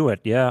do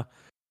it. Yeah,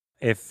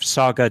 if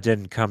Saga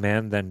didn't come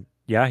in, then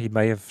yeah, he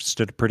may have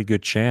stood a pretty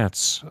good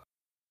chance.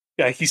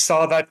 Yeah, he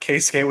saw that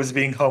Keisuke was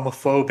being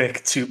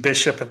homophobic to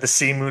Bishop and the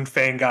Sea Moon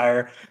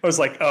Fangire. I was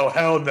like, oh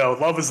hell no,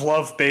 love is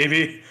love,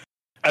 baby.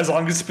 As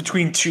long as it's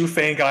between two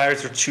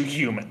Fangires or two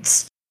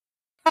humans.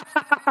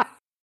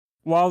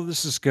 While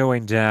this is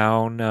going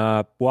down,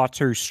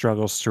 Wataru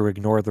struggles to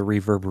ignore the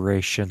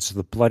reverberations of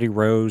the Bloody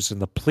Rose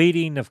and the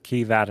pleading of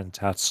Kiva and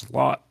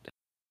Tatsulot.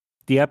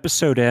 The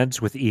episode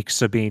ends with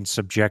Ixa being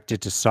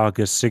subjected to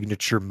Saga's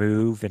signature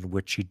move, in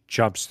which he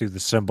jumps through the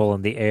symbol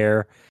in the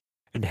air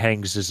and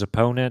hangs his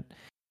opponent,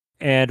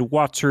 and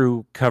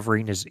Wataru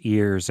covering his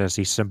ears as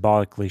he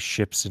symbolically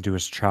shifts into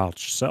his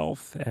childish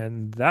self.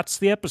 And that's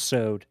the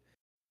episode.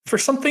 For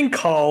something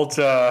called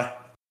Nago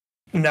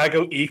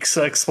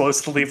Ixa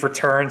Explosively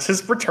Returns,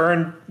 his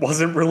return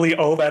wasn't really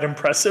all that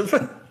impressive.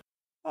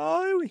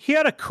 He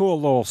had a cool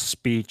little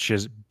speech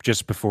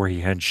just before he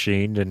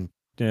henshined, and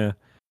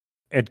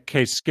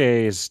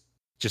Keisuke has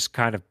just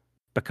kind of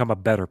become a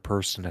better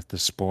person at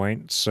this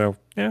point, so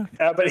yeah.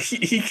 Yeah, but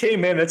he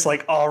came in, it's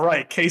like,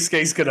 alright,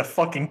 Keisuke's gonna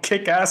fucking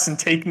kick ass and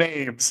take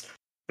names.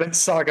 Then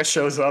Saga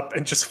shows up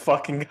and just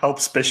fucking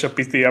helps Bishop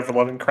beat the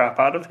ever-loving crap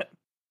out of him.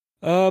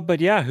 But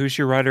yeah, who's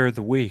your writer of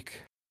the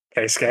week?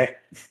 Keisuke.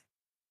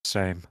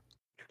 Same.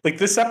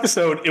 This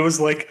episode, it was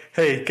like,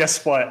 hey,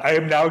 guess what? I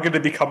am now going to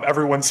become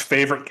everyone's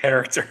favorite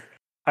character.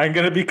 I'm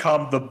going to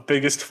become the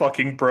biggest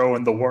fucking bro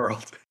in the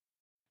world.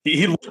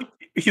 He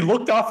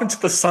looked off into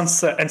the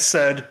sunset and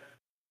said,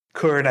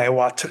 Kurenai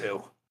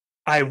Wataru,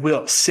 I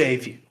will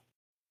save you.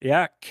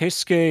 Yeah,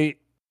 Keisuke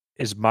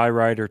is my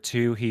writer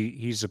too.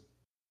 He's a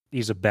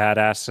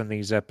badass in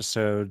these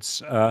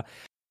episodes.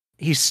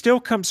 He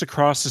still comes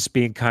across as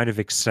being kind of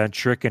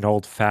eccentric and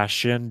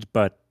old-fashioned,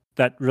 but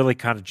that really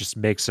kind of just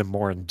makes him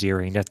more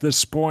endearing at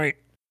this point,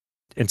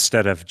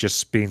 instead of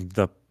just being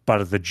the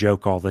butt of the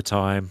joke all the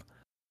time.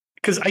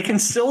 Because I can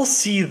still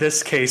see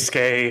this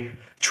Keisuke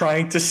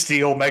trying to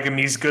steal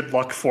Megumi's good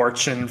luck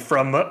fortune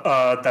from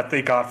that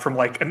they got from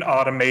like an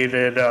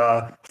automated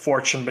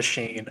fortune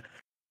machine.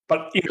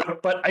 But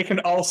but I can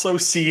also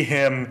see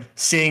him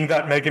seeing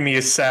that Megumi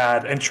is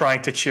sad and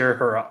trying to cheer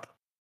her up.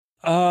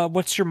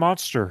 What's your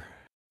monster?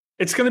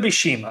 It's going to be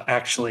Shima,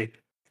 actually,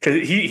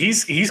 because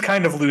he's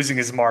kind of losing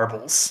his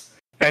marbles,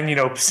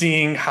 and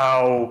seeing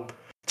how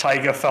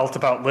Taiga felt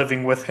about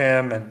living with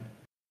him, and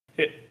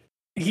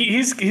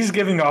he's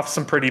giving off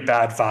some pretty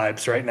bad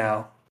vibes right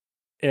now.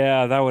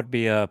 Yeah, that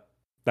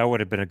would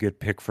have been a good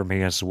pick for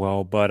me as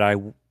well. But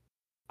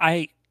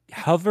I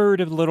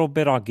hovered a little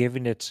bit on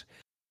giving it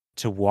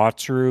to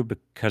Wataru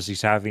because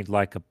he's having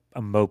like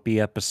a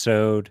mopey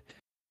episode.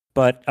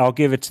 But I'll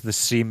give it to the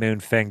Sea Moon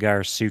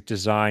Fangire suit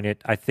design.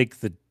 I think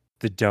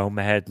the dome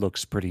head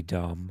looks pretty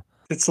dumb.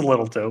 It's a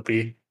little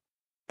dopey.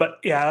 But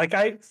yeah, like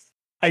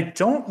I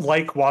don't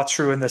like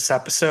Wataru in this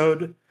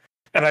episode,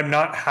 and I'm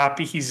not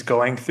happy he's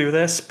going through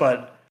this,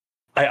 but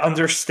I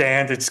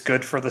understand it's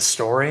good for the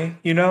story,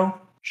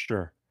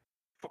 Sure.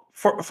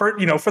 For for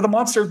the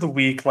monster of the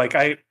week, like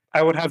I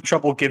would have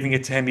trouble giving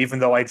it to him even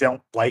though I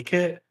don't like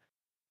it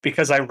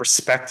because I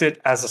respect it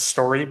as a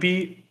story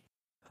beat.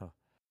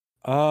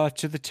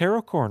 To the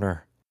tarot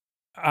corner.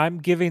 I'm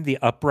giving the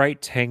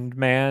upright hanged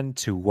man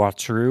to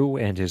Wataru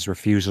and his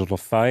refusal to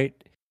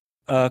fight.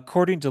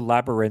 According to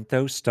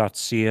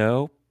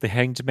labyrinthos.co, the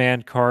hanged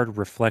man card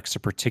reflects a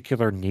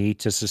particular need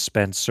to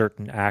suspend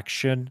certain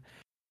action.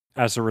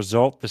 As a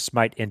result, this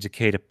might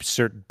indicate a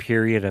certain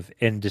period of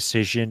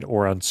indecision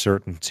or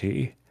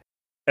uncertainty.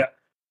 Yeah.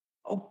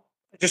 Oh,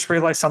 I just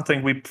realized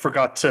something we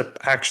forgot to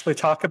actually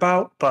talk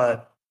about,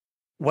 but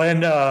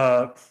when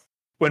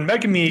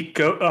Megumi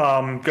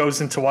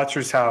goes into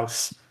Wataru's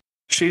house,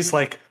 she's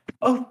like,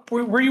 "Oh,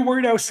 were you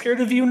worried I was scared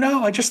of you?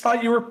 No, I just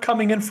thought you were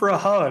coming in for a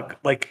hug."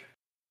 Like,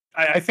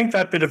 I think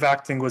that bit of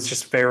acting was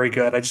just very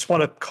good. I just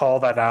want to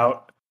call that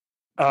out.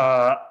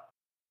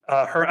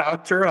 Her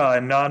actor,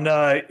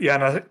 Nana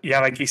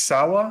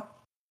Yanagisawa,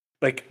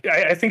 like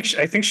I think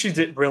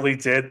she really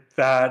did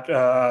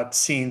that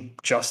scene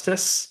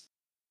justice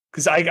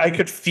because I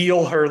could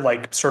feel her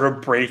like sort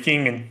of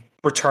breaking and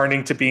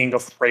returning to being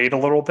afraid a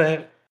little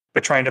bit,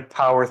 but trying to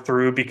power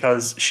through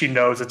because she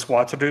knows it's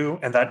Wataru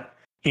and that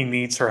he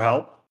needs her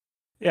help.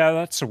 Yeah,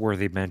 that's a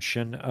worthy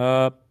mention.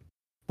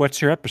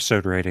 What's your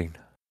episode rating?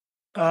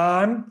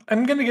 I'm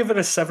gonna give it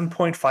a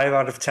 7.5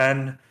 out of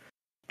 10.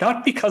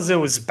 Not because it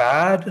was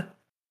bad,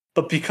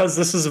 but because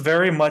this is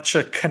very much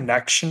a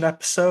connection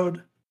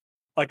episode.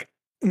 Like,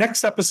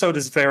 next episode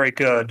is very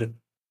good,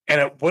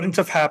 and it wouldn't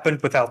have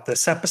happened without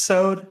this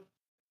episode.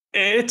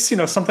 It's,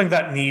 something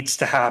that needs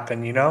to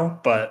happen,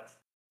 but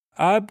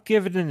I'm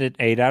giving it an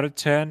 8 out of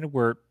 10,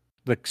 where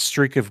the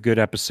streak of good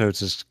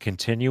episodes is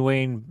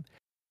continuing.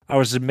 I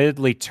was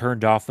admittedly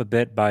turned off a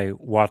bit by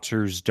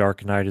Wataru's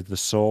Dark Night of the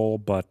Soul,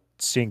 but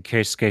seeing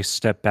Keisuke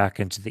step back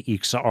into the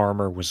Ixa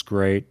armor was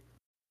great.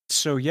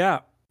 So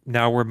yeah,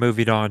 now we're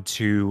moving on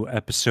to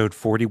episode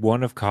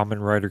 41 of Kamen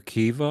Rider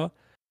Kiva,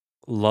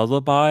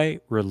 Lullaby,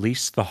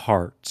 Release the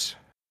Heart.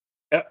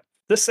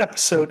 This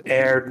episode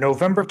aired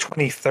November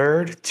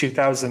 23rd,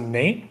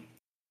 2008,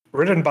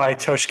 written by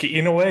Toshiki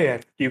Inoue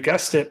and, you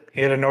guessed it,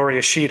 Hidenori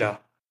Ishida.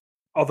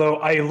 Although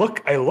I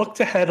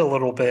looked ahead a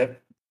little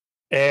bit,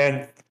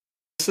 and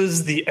this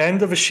is the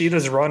end of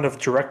Ishida's run of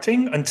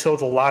directing until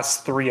the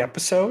last 3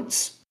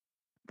 episodes.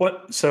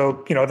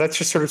 So, that's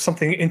just sort of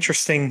something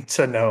interesting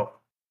to know.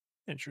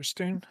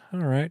 Interesting.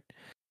 All right.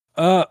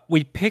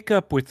 We pick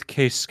up with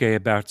Keisuke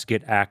about to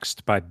get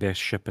axed by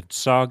Bishop and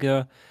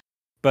Saga,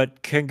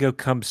 but Kengo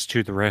comes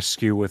to the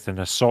rescue with an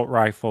assault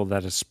rifle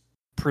that is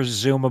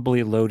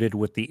presumably loaded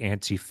with the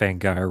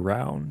anti-Fangire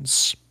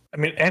rounds. I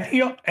mean,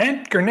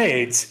 and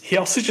grenades. He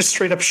also just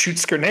straight up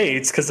shoots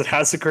grenades because it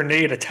has a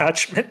grenade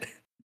attachment.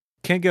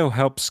 Kengo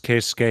helps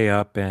Keisuke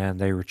up and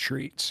they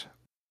retreat.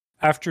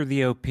 After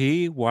the OP,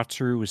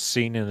 Wataru is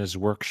seen in his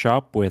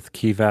workshop with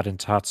Kiva and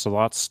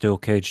Tatsulot still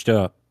caged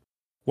up.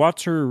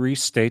 Wataru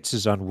restates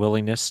his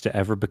unwillingness to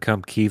ever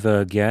become Kiva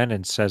again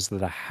and says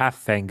that a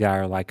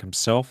half-Fangire like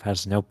himself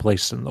has no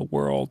place in the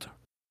world.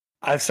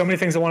 I have so many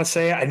things I want to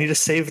say. I need to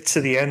save it to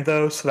the end,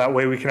 though, so that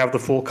way we can have the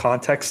full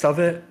context of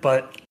it.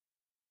 But,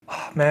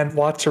 man,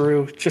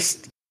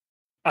 Wataru,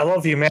 I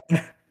love you, man.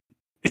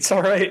 It's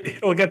all right.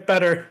 It'll get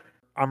better.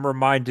 I'm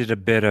reminded a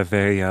bit of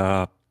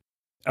an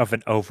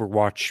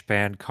Overwatch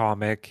fan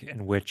comic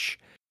in which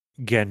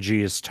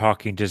Genji is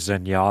talking to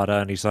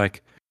Zenyatta and he's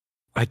like,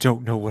 "I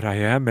don't know what I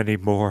am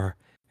anymore."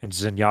 And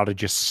Zenyatta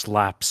just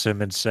slaps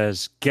him and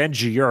says,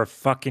 "Genji, you're a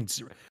fucking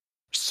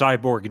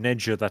cyborg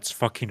ninja. That's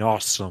fucking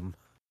awesome."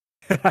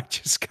 And I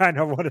just kind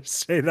of want to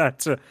say that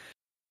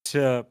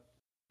to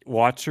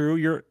Wataru.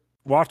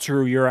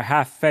 You're a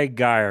half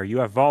Fangire. You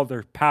have all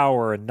their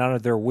power and none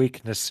of their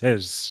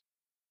weaknesses.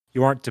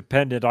 You aren't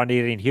dependent on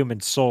eating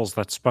human souls.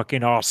 That's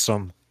fucking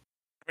awesome.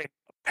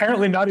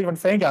 Apparently not even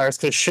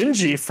Fangires, because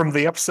Shinji from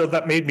the episode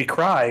that made me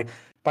cry,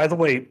 by the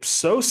way,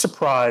 so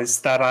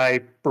surprised that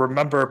I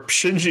remember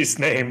Shinji's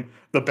name,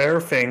 the bear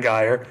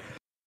Fangire.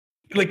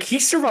 Like, he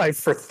survived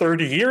for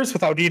 30 years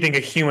without eating a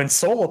human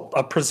soul,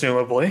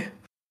 presumably.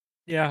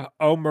 Yeah,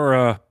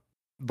 Omura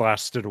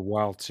lasted a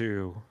while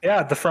too.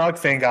 Yeah, the frog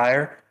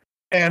Fangire.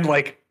 And,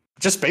 like,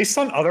 just based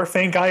on other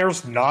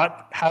Fangires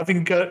not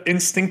having an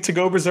instinct to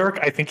go berserk,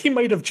 I think he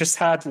might have just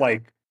had,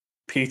 like,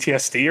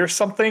 PTSD or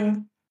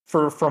something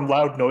from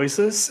loud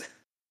noises.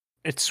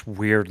 It's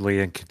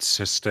weirdly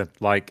inconsistent.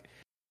 Like,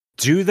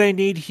 do they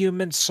need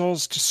human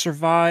souls to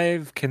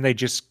survive? Can they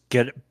just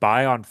get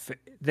by on...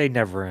 They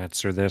never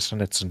answer this,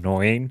 and it's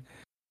annoying.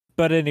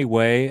 But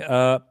anyway,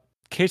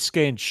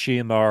 Keisuke and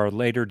Shima are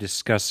later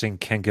discussing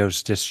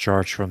Kengo's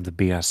discharge from the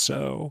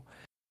BSO.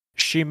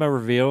 Shima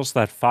reveals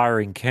that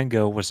firing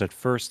Kengo was at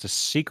first a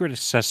secret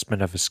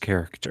assessment of his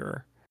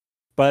character,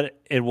 but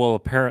it will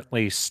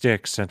apparently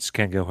stick since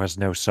Kengo has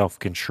no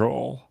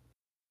self-control.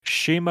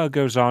 Shima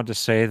goes on to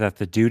say that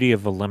the duty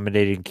of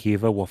eliminating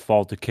Kiva will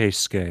fall to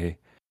Keisuke.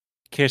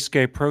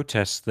 Keisuke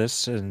protests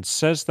this and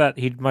says that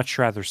he'd much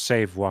rather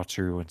save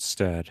Wataru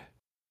instead.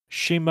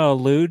 Shima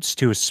alludes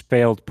to his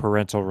failed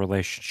parental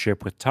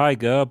relationship with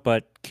Taiga,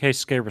 but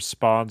Keisuke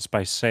responds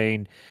by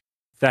saying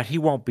that he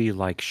won't be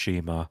like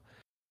Shima.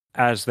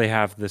 As they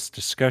have this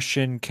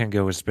discussion,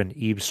 Kengo has been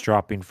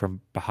eavesdropping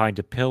from behind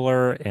a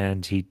pillar,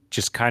 and he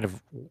just kind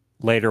of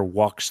later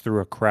walks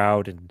through a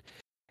crowd and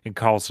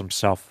calls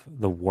himself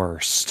the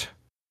worst.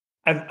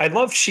 I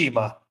love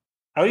Shima.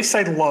 At least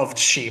I loved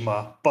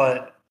Shima,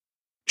 but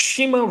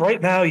Shima,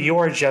 right now, you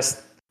are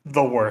just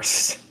the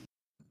worst.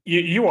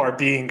 You are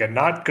being a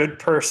not good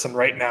person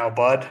right now,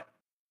 bud.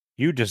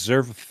 You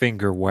deserve a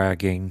finger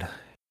wagging.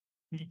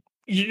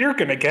 You're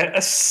gonna get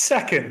a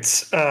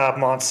second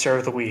monster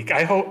of the week.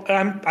 I hope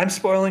I'm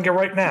spoiling it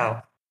right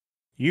now.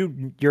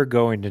 You're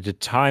going into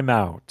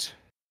timeout.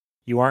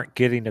 You aren't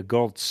getting a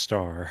gold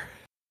star.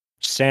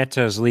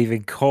 Santa's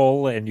leaving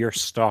coal and you're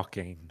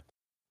stalking.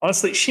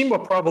 Honestly, Shima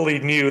probably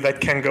knew that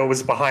Kengo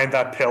was behind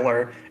that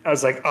pillar. I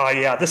was like, oh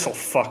yeah, this will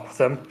fuck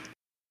with him.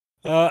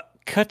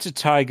 Cut to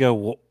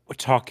Taiga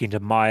talking to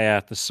Maya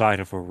at the side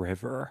of a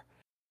river.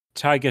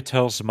 Taiga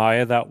tells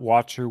Maya that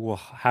Wataru will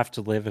have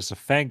to live as a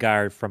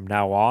Fangire from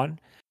now on,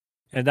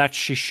 and that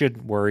she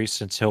shouldn't worry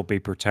since he'll be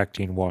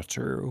protecting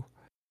Wataru.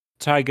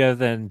 Taiga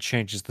then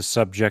changes the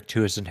subject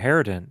to his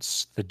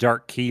inheritance, the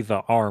Dark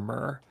Kiva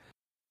armor.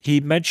 He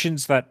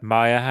mentions that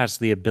Maya has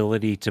the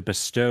ability to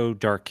bestow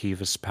Dark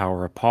Kiva's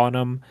power upon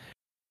him,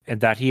 and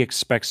that he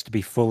expects to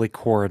be fully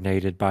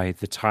coronated by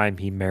the time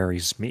he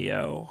marries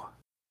Mio.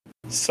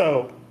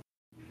 So,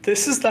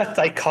 this is that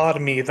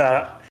dichotomy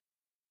that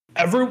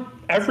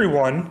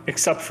everyone,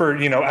 except for,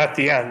 at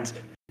the end,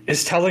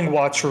 is telling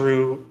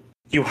Wataru,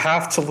 you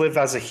have to live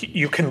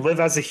you can live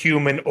as a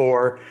human,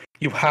 or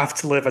you have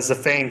to live as a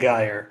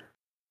Fangire.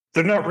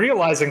 They're not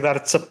realizing that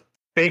it's a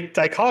fake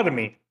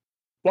dichotomy.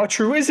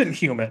 Wataru isn't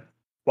human.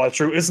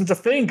 Wataru isn't a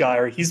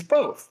Fangire. He's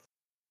both.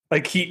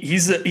 Like,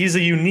 he's a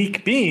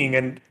unique being,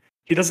 and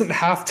he doesn't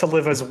have to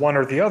live as one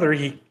or the other.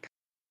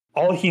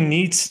 All he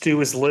needs to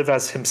do is live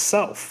as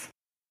himself.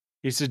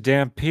 He's a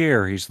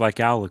Dampier. He's like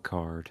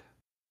Alucard.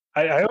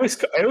 I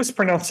always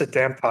pronounce it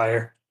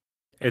Dampire.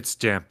 It's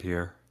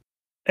Dampier.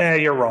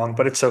 You're wrong,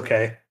 but it's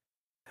okay.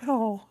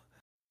 Oh.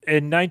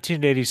 In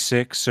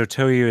 1986,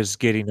 Otoyo is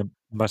getting a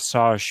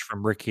massage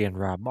from Ricky and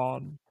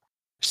Ramon.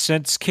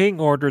 Since King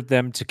ordered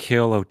them to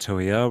kill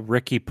Otoya,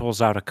 Ricky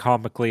pulls out a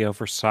comically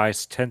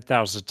oversized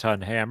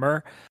 10,000-ton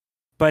hammer,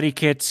 but he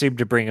can't seem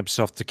to bring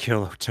himself to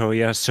kill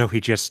Otoya, so he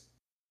just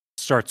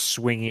starts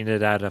swinging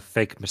it at a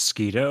fake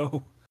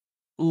mosquito.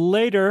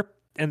 Later,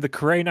 in the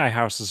Kurenai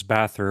house's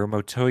bathroom,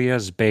 Otoya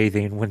is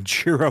bathing when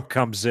Jiro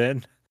comes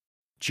in.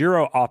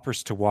 Jiro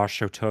offers to wash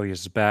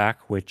Otoya's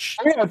back, which...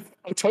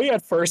 Otoya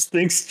at first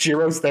thinks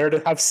Jiro's there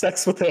to have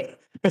sex with him,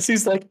 because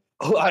he's like,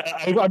 oh,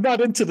 I'm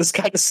not into this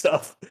kind of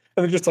stuff.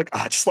 And they're just like,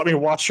 just let me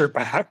wash your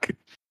back.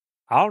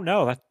 I don't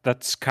know.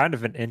 That's kind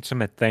of an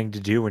intimate thing to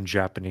do in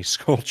Japanese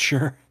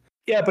culture.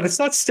 Yeah, but it's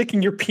not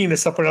sticking your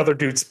penis up another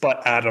dude's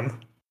butt, Adam.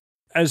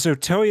 As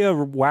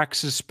Otoya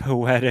waxes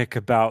poetic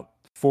about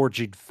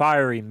forging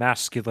fiery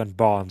masculine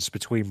bonds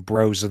between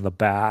bros in the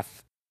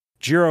bath,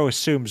 Jiro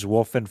assumes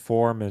wolfen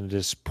form and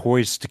is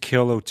poised to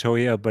kill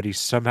Otoya, but he's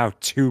somehow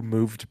too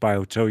moved by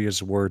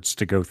Otoya's words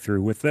to go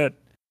through with it.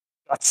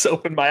 That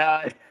soap in my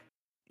eye.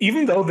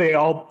 Even though they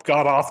all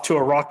got off to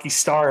a rocky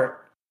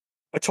start,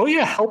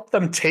 Otoya helped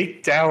them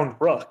take down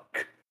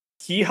Rook.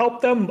 He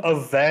helped them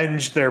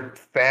avenge their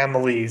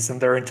families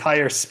and their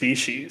entire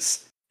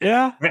species.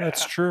 Yeah,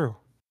 that's true.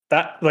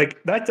 That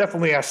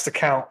definitely has to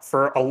count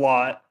for a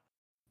lot.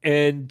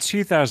 In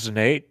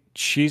 2008,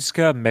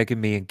 Shizuka,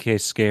 Megumi, and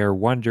Keisuke are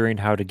wondering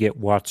how to get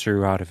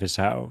Wataru out of his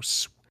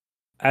house.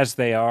 As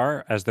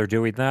they're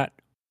doing that,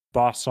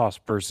 Boss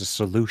offers a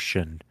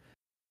solution.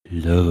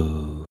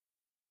 Love.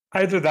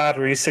 Either that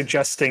or he's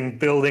suggesting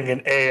building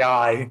an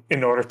AI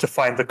in order to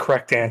find the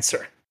correct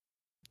answer.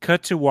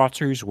 Cut to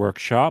Wataru's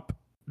workshop.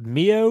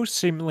 Mio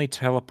seemingly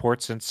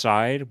teleports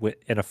inside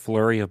in a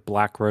flurry of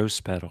black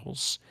rose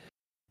petals.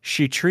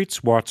 She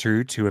treats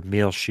Wataru to a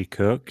meal she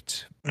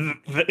cooked.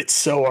 It's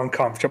so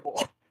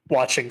uncomfortable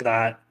watching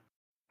that.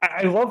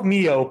 I love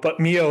Mio, but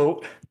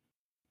Mio,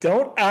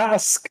 don't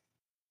ask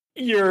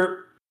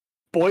your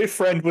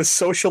boyfriend with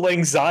social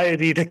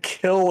anxiety to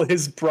kill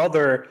his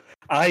brother,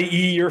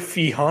 i.e., your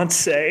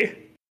fiance.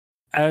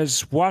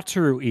 As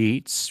Wataru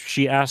eats,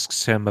 she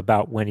asks him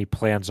about when he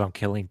plans on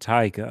killing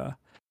Taiga.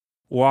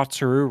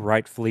 Wataru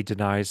rightfully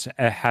denies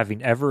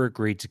having ever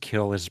agreed to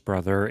kill his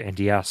brother, and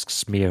he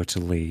asks Mio to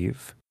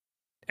leave.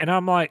 And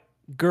I'm like,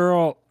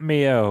 girl,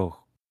 Mio,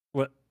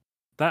 what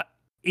that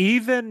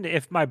even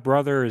if my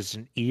brother is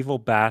an evil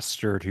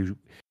bastard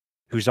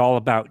who's all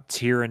about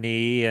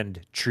tyranny and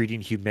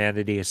treating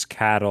humanity as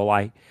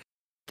cattle,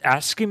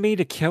 asking me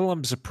to kill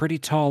him is a pretty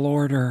tall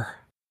order.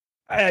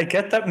 I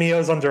get that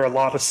Mio's under a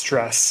lot of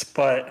stress,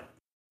 but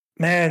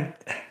man,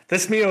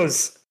 this Mio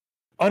is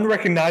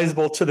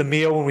unrecognizable to the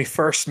Mio when we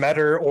first met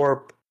her,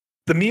 or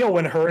the Mio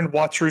when her and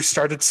Wataru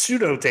started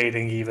pseudo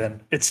dating.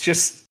 Even it's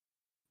just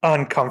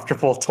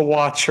uncomfortable to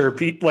watch her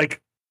be like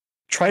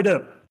try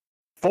to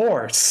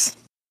force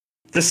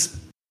this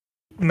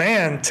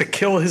man to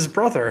kill his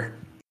brother.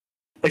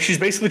 Like she's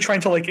basically trying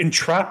to like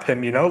entrap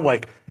him, you know,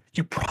 like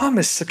you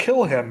promised to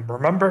kill him,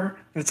 remember?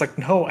 And it's like,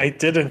 no, I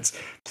didn't.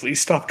 Please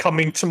stop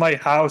coming to my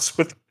house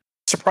with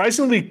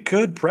surprisingly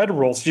good bread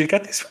rolls. Did you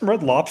get these from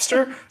Red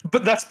Lobster?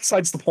 But that's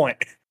besides the point.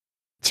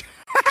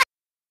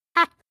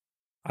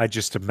 I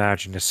just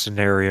imagine a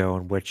scenario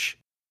in which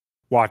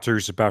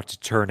Wataru's about to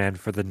turn in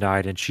for the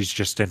night and she's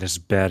just in his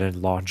bed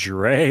in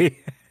lingerie.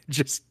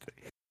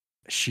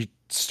 She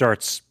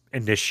starts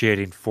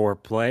initiating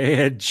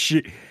foreplay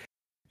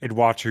and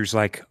Wataru's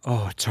like,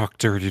 oh, talk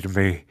dirty to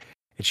me.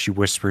 And she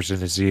whispers in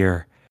his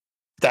ear,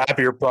 Stab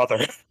your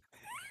brother.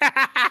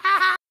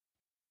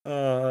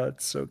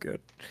 It's so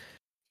good.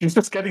 She's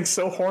just getting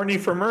so horny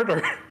for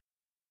murder.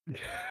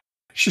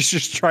 She's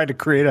just trying to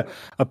create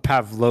a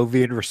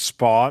Pavlovian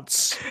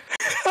response.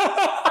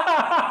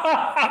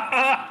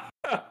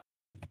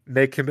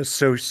 Make him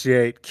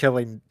associate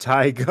killing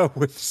Taiga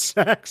with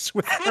sex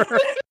with her.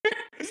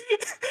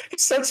 He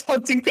starts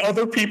hunting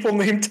other people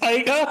named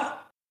Taiga.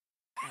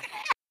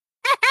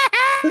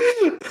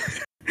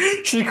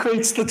 She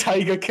creates the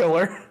Taiga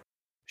killer.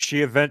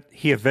 He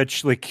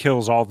eventually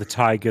kills all the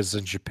Taigas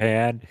in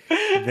Japan,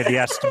 and then he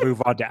has to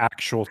move on to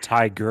actual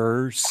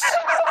tigers.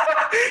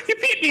 You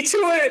beat me to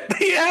it.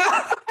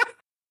 Yeah.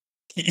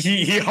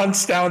 He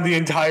hunts down the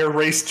entire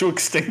race to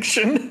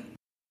extinction.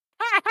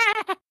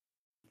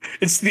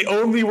 It's the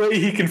only way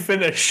he can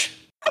finish.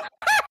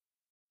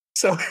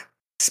 So,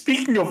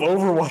 speaking of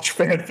Overwatch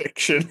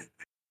fanfiction,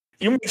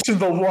 you mentioned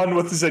the one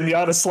with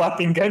Zenyatta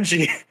slapping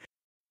Genji.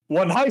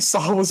 One I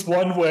saw was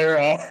one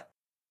where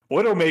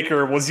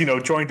Widowmaker was,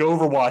 joined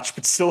Overwatch,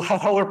 but still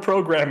had all her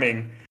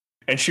programming.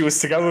 And she was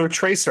together with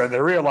Tracer, and they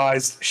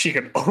realized she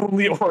could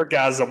only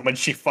orgasm when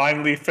she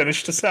finally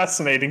finished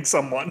assassinating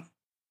someone.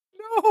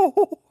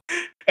 No!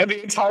 And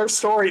the entire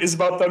story is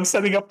about them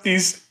setting up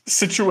these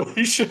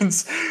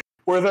situations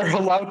where they're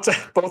allowed to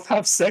both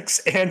have sex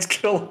and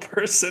kill a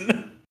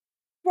person.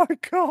 My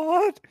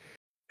God!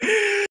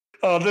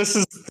 This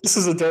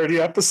is a dirty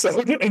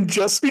episode, and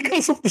just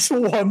because of this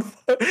one.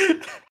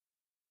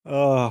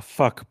 Oh,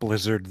 fuck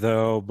Blizzard,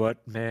 though,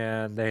 but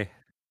man,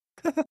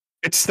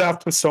 It's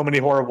staffed with so many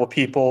horrible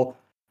people,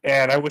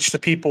 and I wish the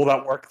people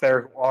that work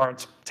there who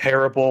aren't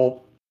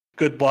terrible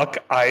good luck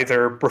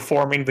either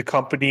reforming the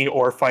company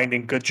or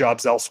finding good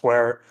jobs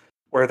elsewhere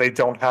where they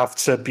don't have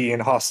to be in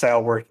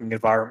hostile working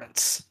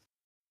environments.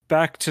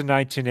 Back to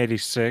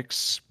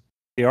 1986,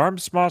 the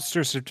Arms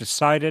Monsters have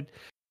decided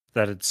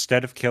that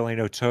instead of killing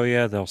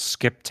Otoya, they'll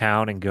skip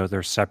town and go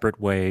their separate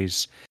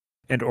ways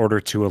in order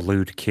to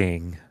elude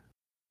King.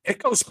 It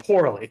goes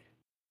poorly.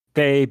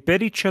 They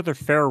bid each other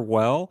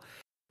farewell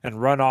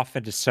and run off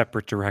into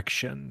separate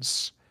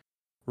directions.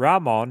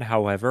 Ramon,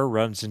 however,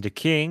 runs into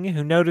King,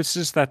 who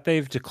notices that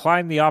they've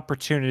declined the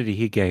opportunity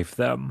he gave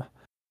them.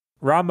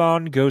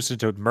 Ramon goes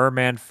into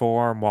merman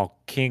form while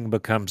King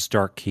becomes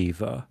Dark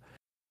Kiva.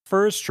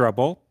 For his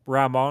trouble,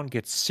 Ramon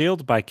gets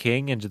sealed by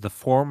King into the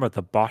form of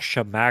the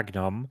Basha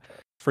Magnum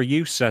for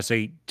use as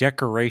a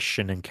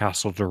decoration in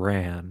Castle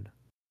Duran.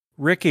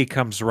 Ricky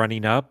comes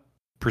running up,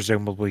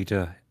 presumably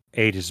to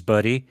aid his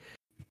buddy.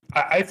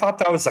 I thought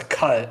that was a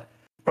cut.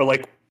 Or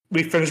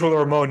we finished with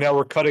Ramon, now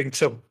we're cutting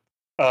to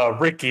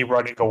Ricky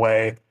running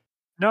away.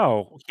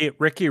 No,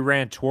 Ricky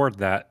ran toward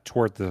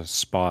the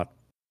spot.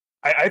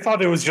 I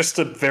thought it was just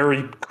a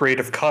very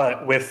creative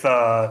cut with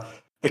the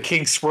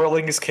King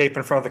swirling his cape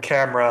in front of the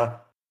camera.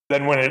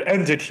 Then when it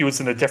ended, he was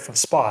in a different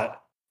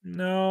spot.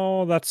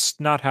 No, that's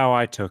not how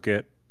I took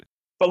it.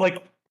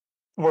 But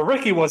where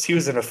Ricky was, he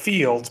was in a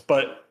field,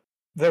 but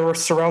they were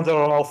surrounded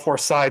on all four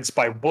sides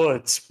by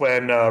woods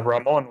when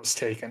Ramon was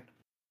taken.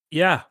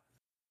 Yeah.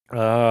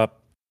 I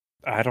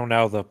don't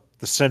know. The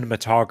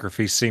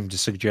cinematography seemed to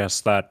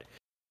suggest that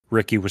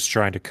Ricky was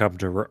trying to come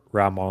to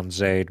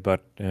Ramon's aid,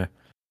 but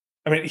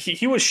I mean,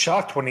 he was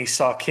shocked when he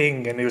saw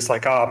King, and he was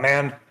like, oh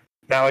man,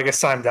 now I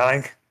guess I'm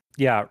dying.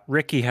 Yeah,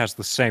 Ricky has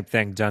the same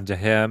thing done to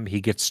him. He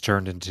gets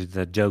turned into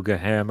the Doga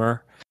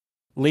Hammer,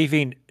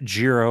 leaving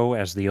Jiro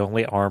as the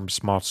only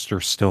arms monster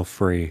still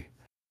free.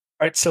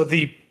 Right, so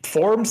the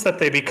forms that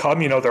they become,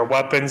 they're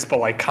weapons, but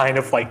like kind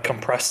of like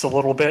compressed a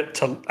little bit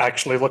to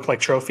actually look like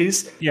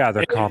trophies. Yeah,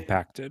 they're It-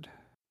 compacted.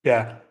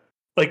 yeah,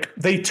 like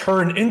they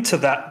turn into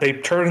that. They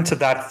turn into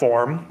that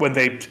form when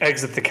they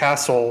exit the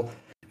castle,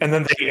 and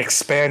then they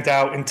expand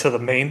out into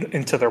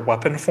their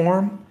weapon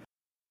form,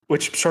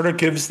 which sort of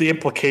gives the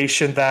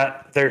implication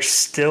that they're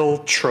still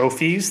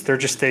trophies. They're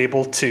just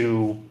able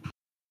to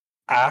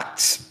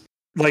act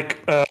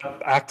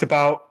act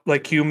about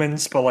like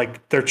humans, but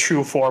like their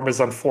true form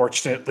is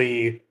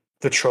unfortunately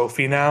the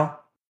trophy now.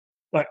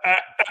 Like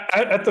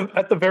at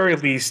the very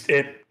least,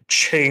 it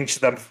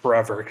changed them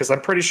forever because I'm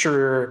pretty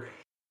sure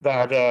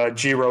that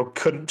Jiro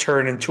couldn't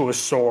turn into a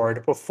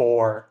sword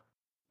before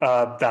being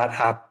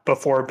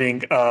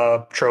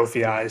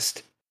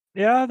trophyized.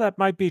 Yeah, that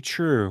might be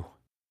true.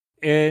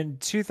 In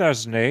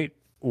 2008,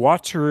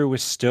 Wataru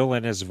was still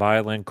in his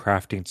violin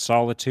crafting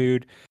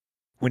solitude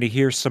when he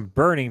hears some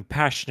burning,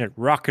 passionate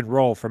rock and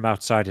roll from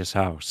outside his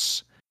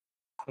house.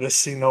 This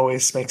scene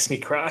always makes me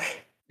cry.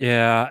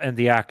 Yeah, and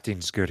the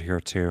acting's good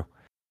here too.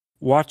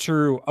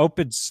 Wataru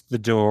opens the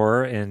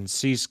door and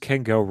sees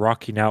Kengo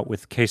rocking out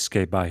with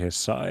Keisuke by his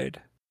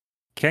side.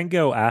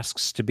 Kengo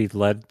asks to be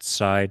led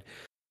inside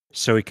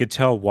so he could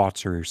tell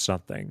Wataru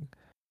something.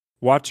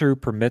 Wataru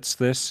permits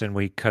this, and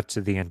we cut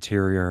to the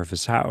interior of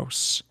his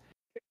house.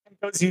 He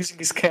was using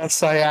his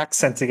Kansai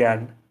accent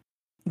again.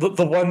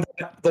 The one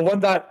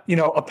that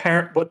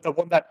but the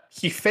one that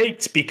he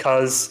faked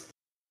because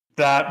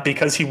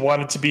he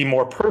wanted to be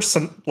more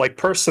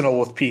personal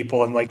with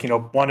people and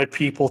wanted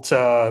people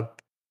to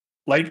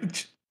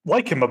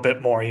like him a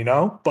bit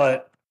more,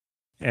 but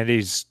And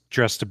he's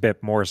dressed a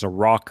bit more as a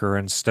rocker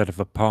instead of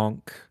a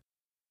punk.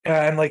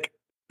 and like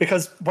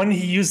because when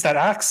he used that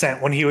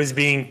accent when he was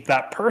being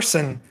that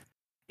person,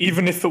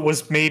 even if it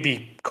was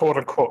maybe quote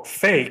unquote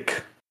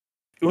fake,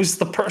 it was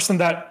the person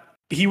that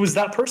he was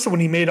that person when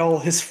he made all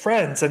his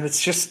friends, and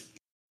it's just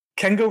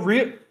Kengo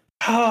real.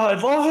 I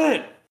love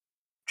it.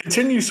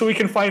 Continue so we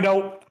can find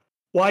out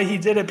why he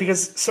did it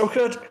because it's so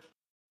good.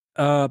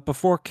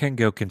 Before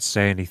Kengo can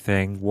say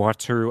anything,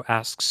 Wataru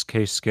asks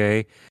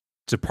Keisuke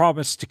to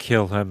promise to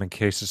kill him in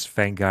case his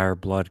Fangire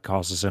blood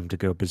causes him to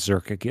go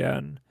berserk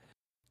again.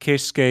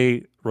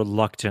 Keisuke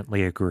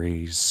reluctantly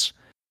agrees.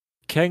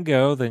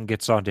 Kengo then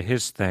gets onto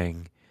his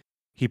thing.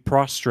 He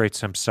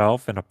prostrates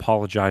himself and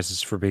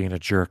apologizes for being a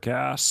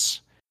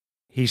jerkass.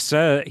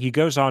 He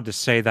goes on to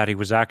say that he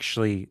was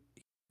actually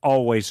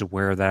always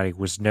aware that he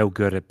was no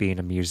good at being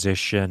a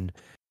musician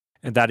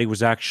and that he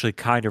was actually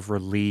kind of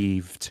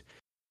relieved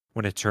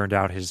when it turned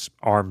out his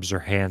arms or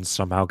hands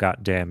somehow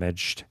got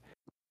damaged.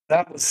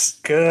 That was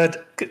good.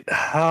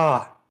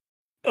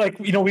 Like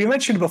we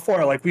mentioned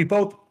before, like we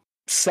both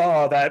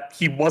saw that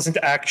he wasn't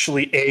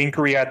actually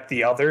angry at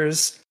the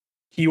others.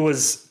 He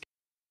was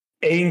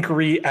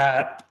angry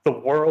at the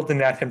world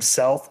and at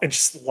himself and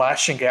just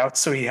lashing out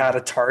so he had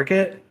a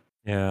target.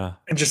 Yeah.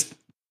 And just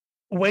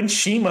when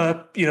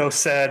Shima,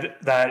 said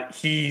that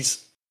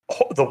he's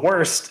the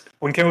worst,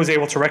 when Ken was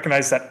able to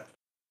recognize that,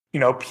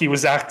 he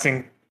was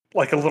acting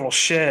like a little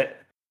shit,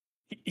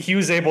 he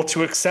was able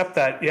to accept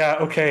that, yeah,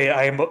 okay,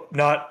 I am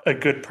not a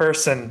good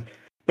person,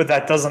 but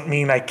that doesn't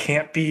mean I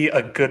can't be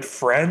a good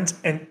friend.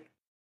 And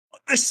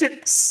this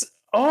shit's,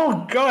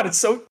 oh God, it's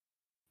so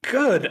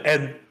good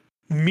and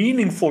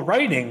meaningful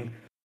writing.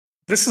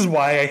 This is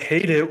why I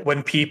hate it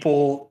when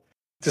people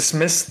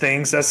dismiss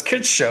things as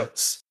kids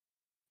shows.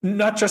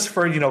 Not just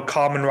for,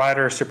 Kamen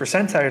Rider or Super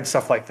Sentai and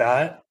stuff like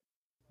that.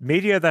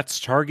 Media that's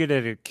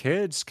targeted at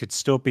kids could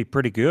still be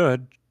pretty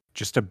good,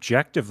 just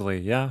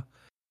objectively, yeah.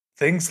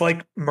 Things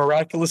like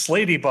Miraculous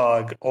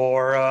Ladybug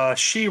or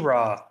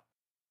She-Ra,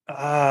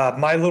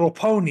 My Little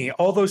Pony,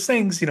 all those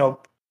things,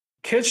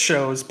 kids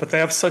shows, but they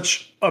have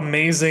such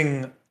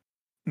amazing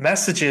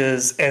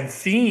messages and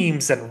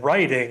themes and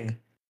writing.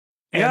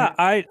 Yeah,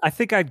 And I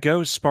think I'd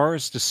go as far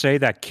as to say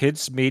that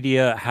kids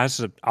media has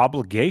an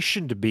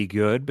obligation to be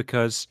good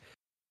because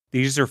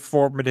these are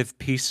formative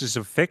pieces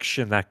of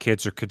fiction that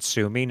kids are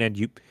consuming, and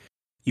you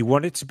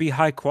want it to be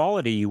high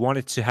quality. You want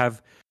it to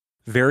have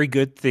very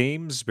good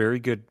themes, very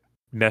good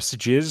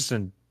messages,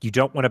 and you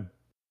don't want to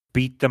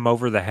beat them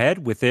over the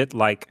head with it,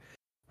 like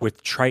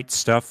with trite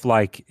stuff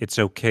like it's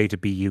okay to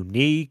be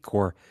unique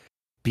or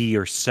be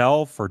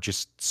yourself or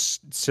just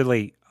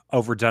silly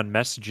overdone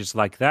messages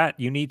like that.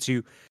 You need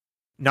to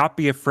not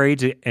be afraid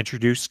to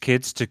introduce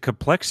kids to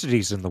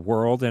complexities in the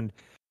world, and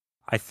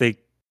I think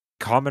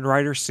Common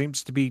Writer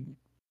seems to be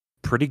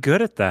pretty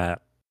good at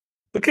that.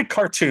 look at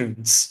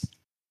cartoons.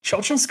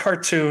 Children's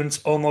cartoons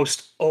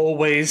almost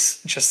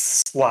always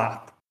just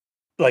slap.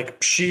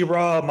 Like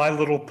She-Ra, My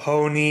Little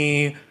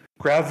Pony,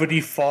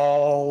 Gravity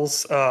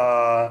Falls,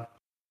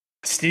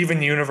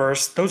 Steven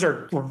Universe. Those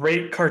are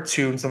great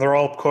cartoons, and they're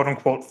all quote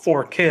unquote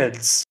for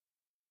kids.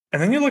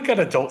 And then you look at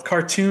adult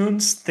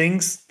cartoons,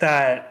 things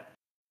that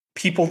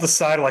people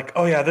decide like,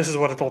 oh yeah, this is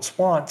what adults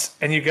want,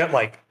 and you get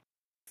like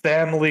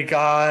Family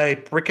Guy,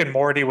 Rick and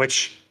Morty,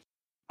 which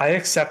I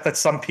accept that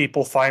some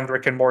people find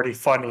Rick and Morty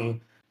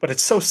funny, but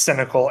it's so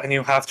cynical, and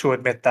you have to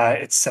admit that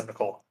it's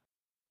cynical.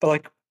 But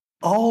like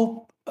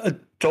all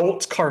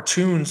adult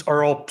cartoons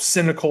are all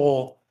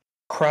cynical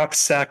crap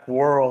sack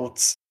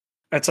worlds.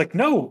 And it's like,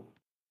 no,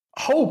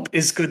 hope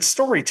is good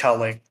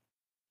storytelling.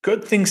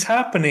 Good things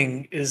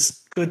happening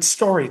is good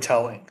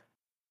storytelling.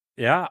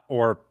 Yeah,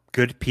 or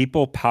good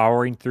people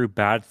powering through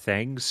bad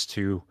things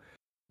to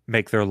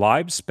make their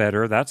lives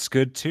better. That's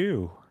good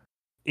too.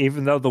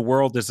 Even though the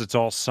world isn't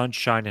all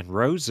sunshine and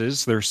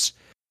roses, there's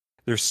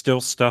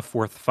still stuff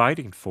worth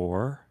fighting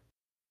for.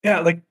 Yeah,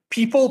 like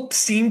people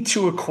seem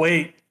to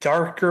equate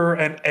darker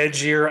and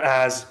edgier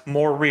as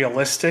more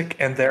realistic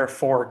and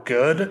therefore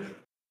good.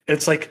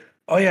 It's like,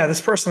 oh yeah,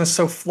 this person is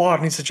so flawed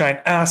and he's a giant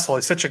asshole.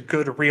 He's such a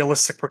good,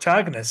 realistic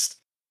protagonist.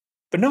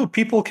 But no,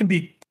 people can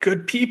be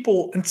good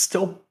people and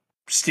still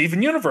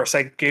Steven Universe.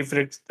 I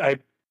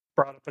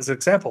brought up as an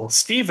example.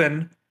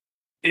 Steven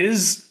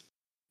is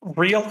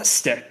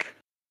realistic,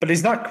 but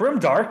he's not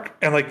grimdark,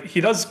 and like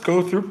he does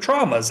go through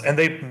traumas, and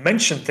they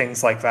mention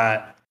things like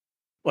that.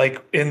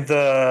 Like in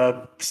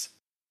the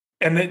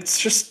and it's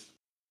just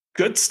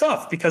good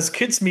stuff because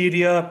kids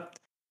media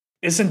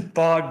isn't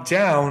bogged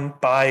down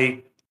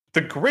by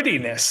the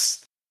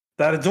grittiness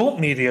that adult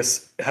media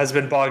has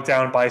been bogged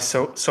down by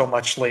so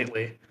much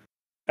lately.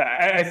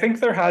 I think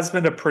there has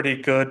been a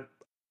pretty good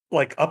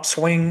like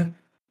upswing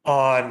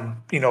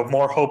on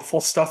more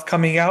hopeful stuff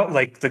coming out.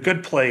 Like The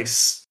Good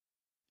Place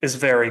is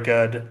very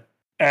good,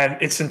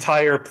 and its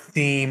entire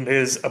theme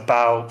is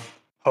about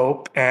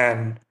hope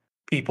and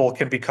people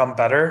can become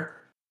better.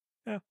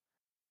 Yeah.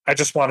 I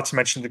just wanted to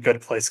mention The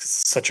Good Place because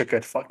it's such a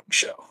good fucking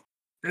show.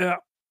 Yeah.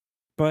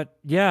 But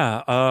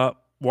yeah,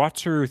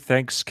 Wataru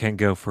thanks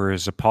Kengo for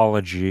his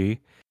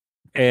apology,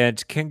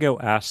 and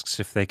Kengo asks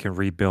if they can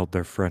rebuild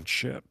their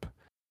friendship.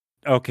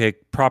 Okay,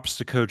 props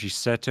to Koji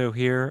Seto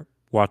here,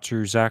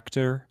 Wataru's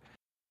actor.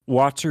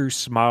 Wataru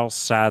smiles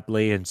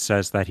sadly and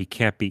says that he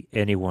can't be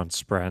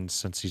anyone's friend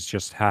since he's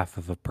just half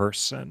of a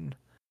person.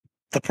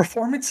 The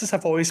performances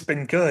have always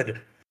been good,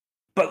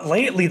 but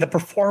lately the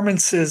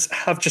performances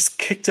have just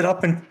kicked it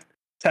up and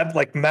have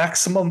like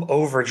maximum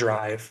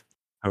overdrive.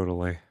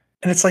 Totally.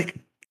 And it's like,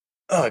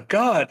 oh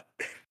god,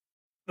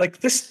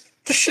 like this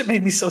shit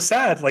made me so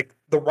sad. Like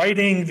the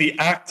writing, the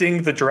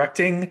acting, the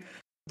directing,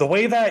 the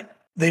way that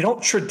they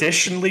don't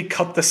traditionally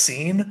cut the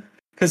scene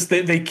because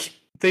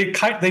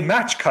they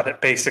match cut it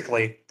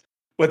basically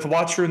with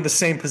Watcher in the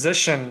same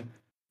position,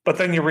 but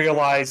then you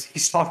realize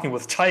he's talking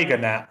with Taiga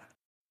now.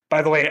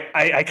 By the way,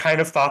 I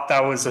kind of thought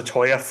that was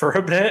Otoya for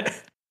a bit.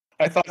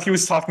 I thought he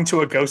was talking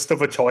to a ghost of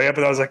Otoya,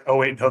 but I was like, oh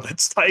wait, no,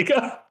 that's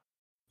Taiga.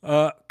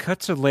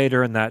 Cut to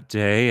later in that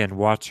day, and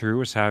Wataru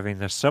was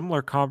having a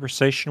similar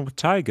conversation with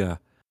Taiga.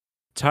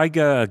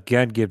 Taiga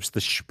again gives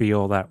the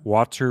spiel that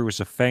Wataru is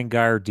a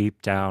Fangire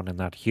deep down and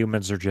that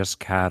humans are just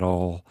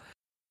cattle.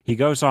 He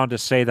goes on to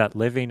say that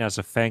living as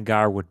a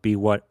Fangire would be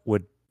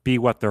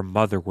what their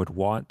mother would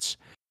want.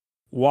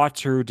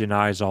 Wataru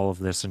denies all of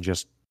this and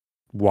just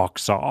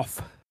walks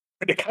off.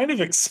 It kind of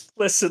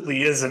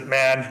explicitly isn't,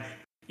 man.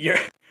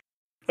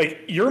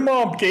 Your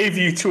mom gave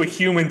you to a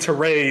human to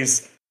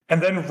raise, and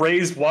then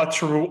raised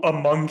Wataru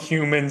among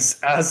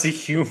humans as a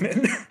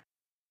human.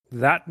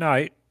 That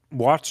night,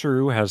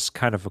 Wataru has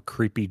kind of a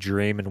creepy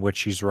dream in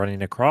which he's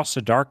running across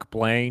a dark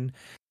plain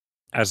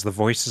as the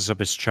voices of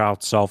his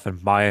child self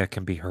and Maya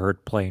can be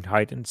heard playing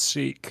hide and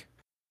seek.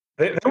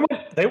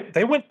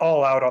 They went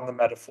all out on the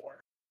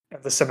metaphor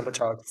and the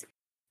cinematography.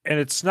 And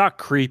it's not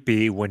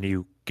creepy when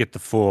you get the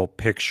full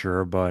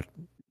picture,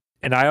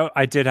 and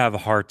I did have a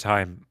hard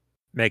time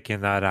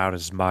making that out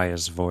as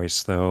Maya's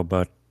voice though,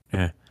 but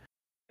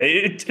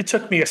It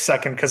took me a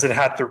second because it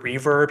had the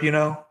reverb,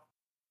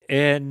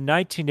 In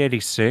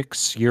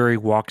 1986, Yuri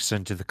walks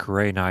into the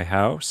Kurenai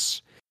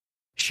house.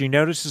 She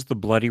notices the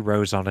bloody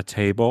rose on a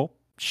table.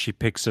 She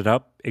picks it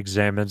up,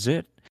 examines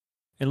it,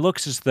 and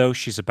looks as though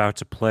she's about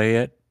to play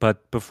it,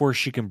 but before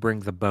she can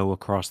bring the bow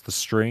across the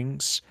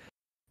strings,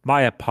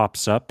 Maya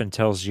pops up and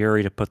tells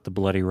Yuri to put the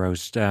bloody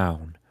rose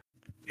down.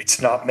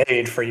 It's not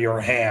made for your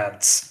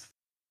hands.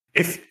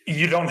 If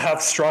you don't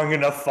have strong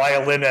enough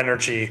violin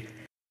energy,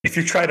 if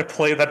you try to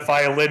play that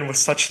violin with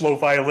such low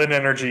violin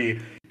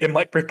energy, it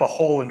might rip a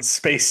hole in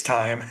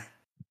space-time.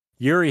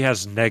 Yuri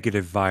has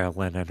negative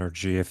violin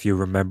energy, if you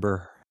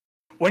remember.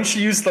 When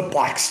she used the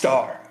Black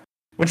Star,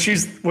 when she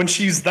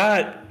used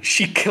that,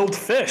 she killed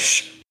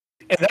fish.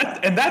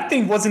 And that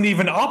thing wasn't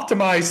even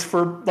optimized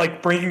for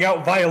like bringing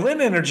out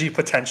violin energy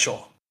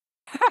potential.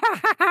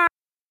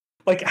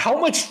 Like how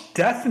much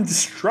death and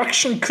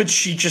destruction could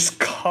she just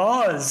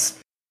cause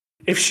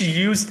if she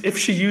used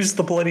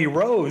the bloody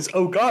rose?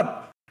 Oh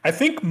god. I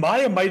think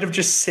Maya might have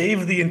just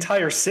saved the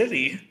entire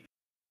city.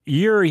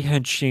 Yuri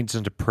henshins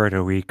into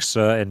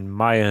Proto-Ixa, and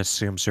Maya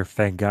assumes her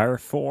Fangire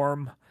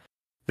form.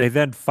 They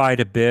then fight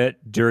a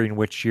bit, during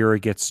which Yuri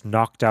gets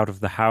knocked out of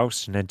the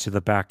house and into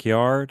the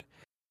backyard.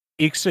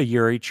 Ixa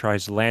Yuri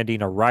tries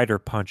landing a rider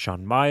punch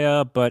on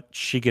Maya, but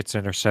she gets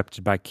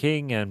intercepted by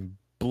King and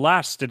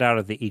blasted out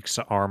of the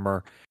Ixa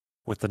armor,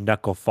 with the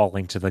knuckle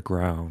falling to the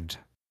ground.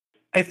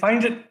 I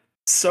find it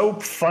so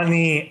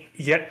funny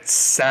yet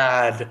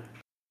sad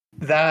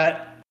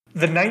that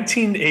the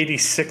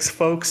 1986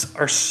 folks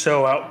are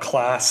so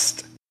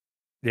outclassed.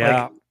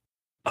 Yeah. Like,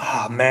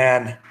 oh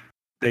man.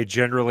 They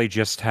generally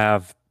just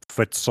have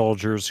foot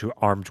soldiers who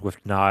armed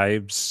with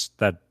knives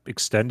that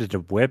extend into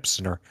whips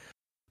and are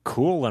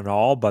cool and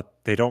all, but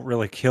they don't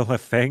really kill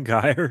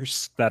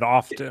Fangires that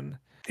often.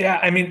 Yeah,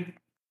 I mean,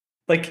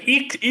 like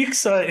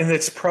Ixa in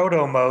its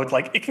proto mode,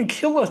 like it can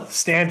kill a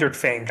standard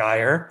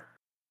Fangire,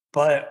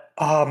 but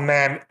oh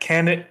man,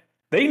 can it?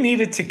 They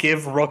needed to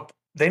give Rook.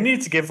 They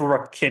needed to give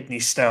Rook kidney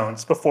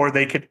stones before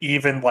they could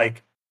even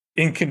like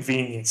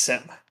inconvenience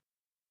him,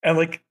 and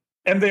like,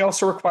 and they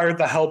also required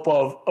the help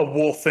of a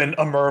wolf and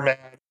a merman,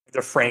 the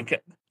Franken.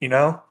 You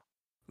know?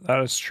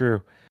 That is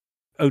true.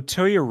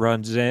 Otoya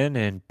runs in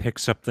and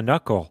picks up the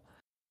knuckle.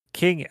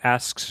 King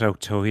asks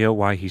Otoya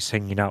why he's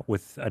hanging out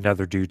with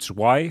another dude's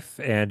wife,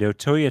 and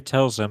Otoya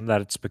tells him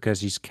that it's because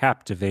he's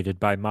captivated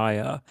by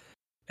Maya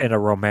in a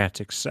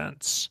romantic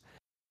sense.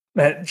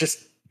 Man,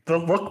 just the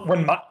look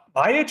when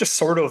Maya just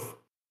sort of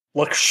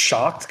looks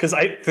shocked because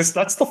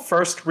that's the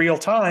first real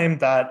time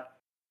that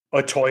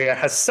Otoya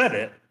has said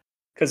it.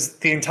 Because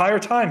the entire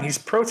time he's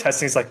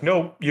protesting, he's like,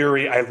 "No,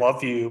 Yuri, I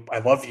love you, I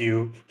love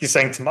you." He's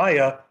saying to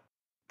Maya,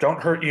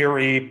 "Don't hurt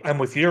Yuri. I'm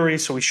with Yuri,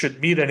 so we shouldn't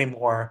meet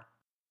anymore."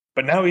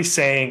 But now he's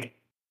saying,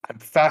 "I'm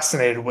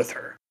fascinated with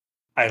her.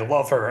 I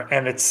love her,"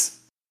 and it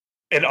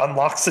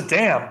unlocks a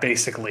dam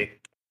basically.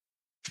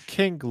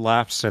 King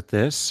laughs at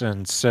this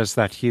and says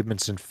that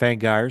humans and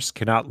Fangires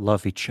cannot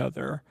love each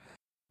other.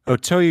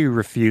 Otoya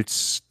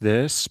refutes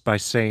this by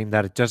saying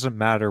that it doesn't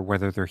matter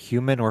whether they're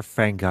human or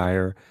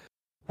Fangire,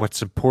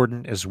 what's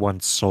important is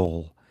one's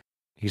soul.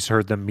 He's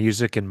heard the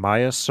music in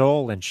Maya's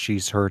soul, and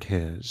she's heard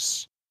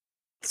his.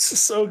 This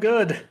is so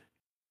good.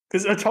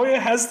 Because Otoya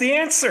has the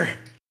answer.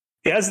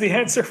 He has the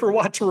answer for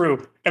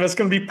Wataru, and it's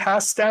going to be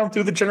passed down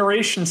through the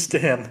generations to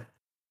him.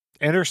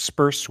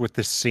 Interspersed with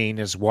this scene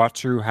is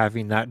Wataru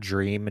having that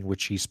dream in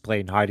which he's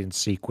playing hide and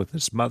seek with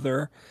his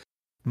mother.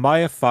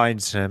 Maya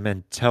finds him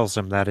and tells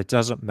him that it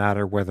doesn't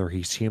matter whether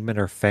he's human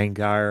or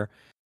Fangire.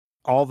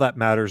 All that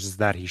matters is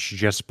that he should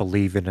just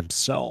believe in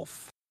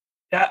himself.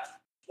 Yeah,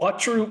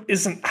 Wataru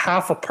isn't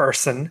half a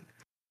person.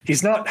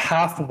 He's not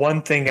half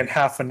one thing and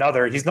half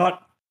another. He's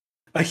not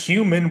a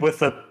human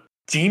with a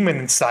demon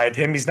inside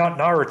him. He's not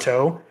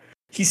Naruto.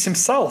 He's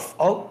himself.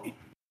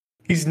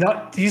 He's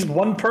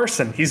one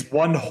person. He's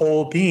one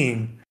whole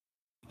being.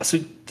 So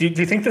do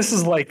you think this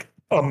is like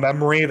a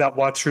memory that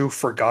Wataru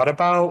forgot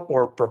about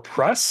or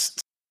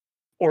repressed?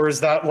 Or is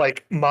that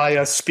like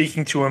Maya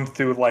speaking to him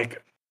through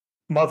like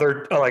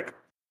mother-son,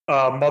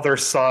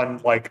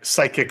 like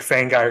psychic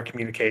Fangire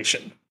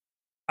communication?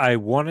 I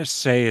want to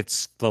say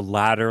it's the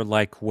latter,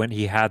 like when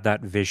he had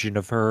that vision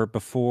of her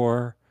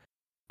before.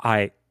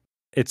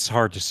 It's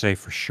hard to say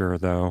for sure,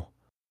 though.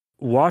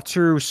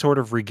 Wataru sort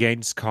of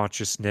regains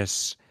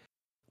consciousness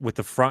with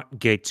the front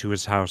gate to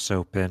his house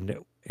open,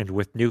 and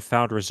with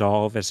newfound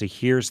resolve as he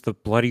hears the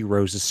Bloody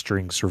Roses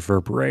strings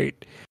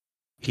reverberate.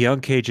 He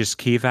uncages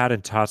Kiva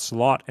and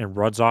Tatsalot and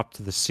runs off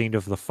to the scene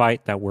of the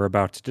fight that we're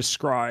about to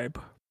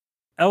describe.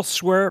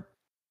 Elsewhere,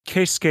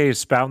 Keisuke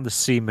has found the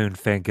Sea Moon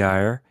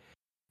Fangire.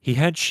 He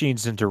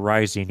henshins into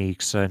Rising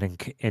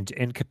Ixa and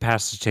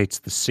incapacitates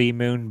the Sea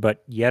Moon,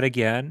 but yet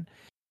again,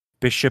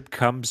 Bishop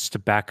comes to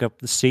back up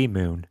the Sea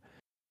Moon.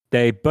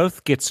 They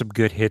both get some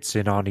good hits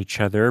in on each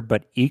other,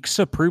 but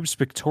Ixa proves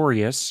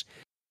victorious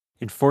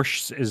and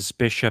forces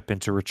Bishop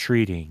into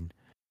retreating.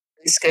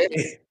 He's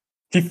scary.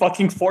 He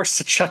fucking forced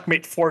a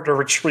checkmate 4 to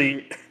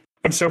retreat.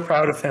 I'm so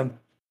proud of him.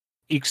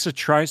 Ixa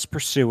tries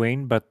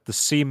pursuing, but the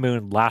Sea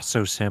Moon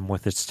lassos him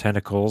with its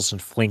tentacles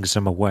and flings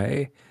him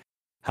away.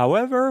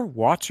 However,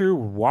 Wataru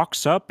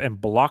walks up and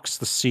blocks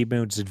the Sea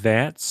Moon's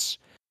advance.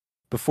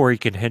 Before he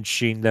can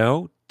henshin,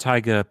 though,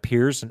 Taiga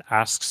appears and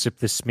asks if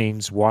this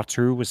means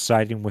Wataru was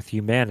siding with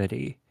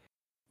humanity.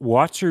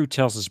 Wataru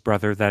tells his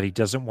brother that he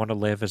doesn't want to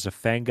live as a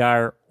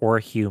Fangire or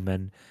a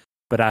human,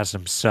 but as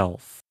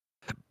himself.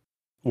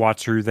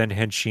 Wataru then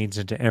henshins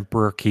into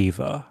Emperor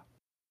Kiva.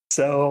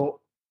 So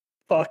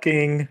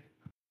fucking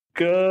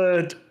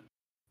good.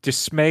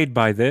 Dismayed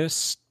by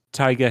this,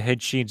 Taiga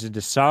henshins into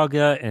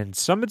Saga and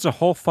summons a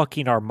whole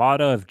fucking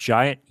armada of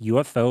giant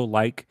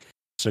UFO-like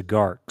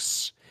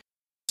Sagarks.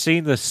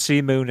 Seeing the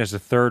Sea Moon as a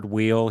third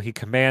wheel, he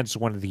commands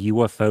one of the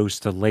UFOs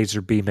to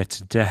laser beam it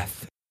to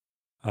death.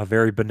 A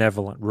very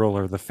benevolent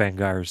ruler the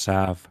Fangires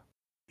have.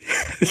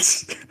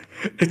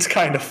 It's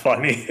kind of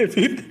funny. If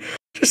you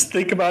just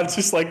think about it, it's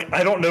just like,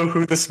 I don't know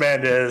who this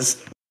man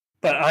is,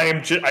 but I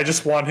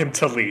just want him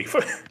to leave.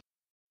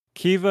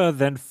 Kiva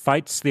then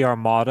fights the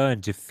Armada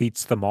and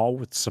defeats them all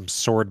with some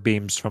sword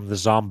beams from the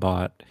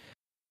Zombot.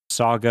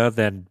 Saga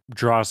then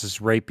draws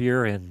his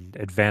rapier and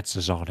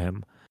advances on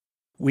him.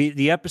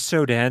 The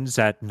episode ends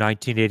at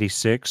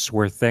 1986,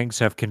 where things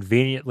have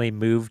conveniently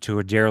moved to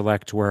a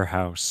derelict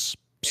warehouse,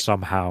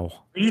 somehow.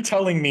 Are you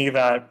telling me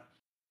that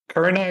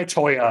Kurenai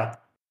Toya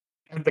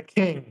and the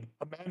King,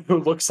 a man who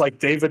looks like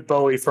David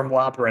Bowie from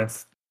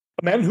Labyrinth,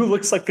 a man who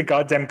looks like the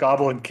goddamn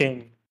Goblin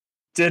King,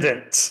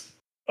 didn't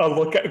go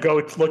look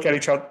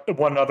at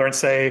one another and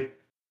say,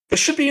 this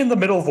should be in the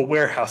middle of a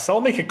warehouse.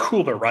 That'll make it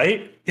cooler,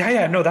 right?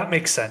 Yeah, no, that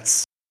makes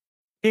sense.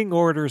 King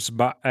orders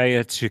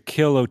Maya to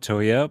kill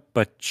Otoya,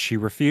 but she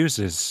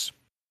refuses.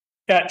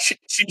 Yeah,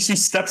 she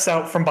steps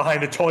out from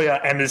behind Otoya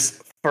and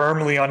is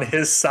firmly on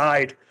his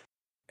side.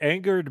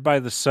 Angered by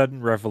the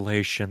sudden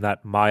revelation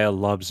that Maya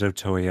loves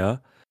Otoya,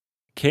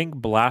 King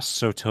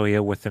blasts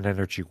Otoya with an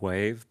energy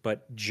wave,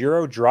 but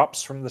Jiro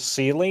drops from the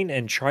ceiling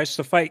and tries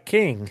to fight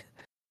King.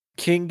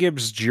 King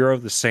gives Jiro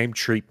the same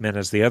treatment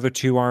as the other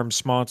two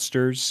arms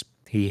monsters.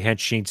 He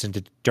henshins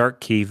into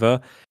Dark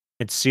Kiva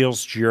and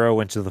seals Jiro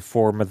into the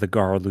form of the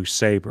Garlu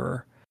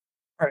Saber.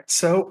 All right,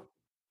 so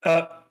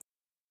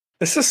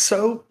this is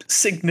so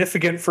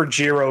significant for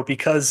Jiro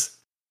because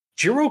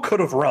Jiro could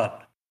have run.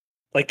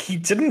 Like, he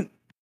didn't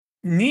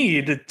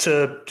need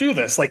to do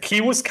this. Like,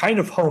 he was kind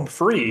of home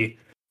free.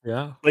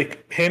 Yeah.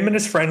 Like, him and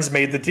his friends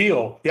made the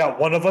deal. Yeah,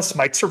 one of us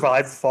might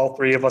survive if all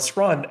three of us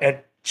run, and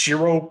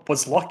Jiro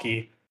was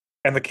lucky.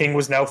 And the king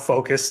was now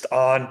focused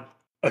on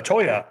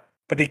Otoya.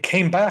 But he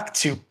came back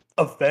to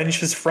avenge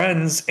his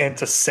friends and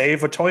to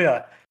save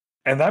Otoya.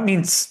 And that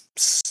means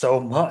so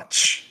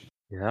much.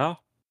 Yeah.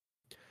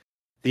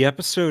 The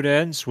episode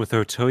ends with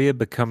Otoya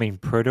becoming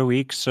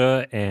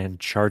Proto-Ixa and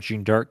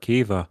charging Dark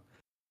Kiva,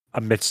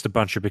 amidst a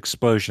bunch of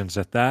explosions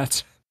at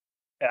that.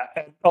 Yeah,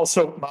 and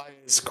also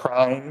Maya's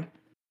crying,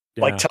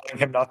 like telling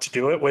him not to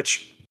do it,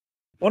 which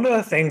one of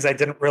the things I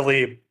didn't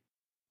really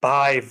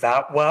buy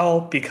that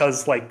well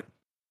because like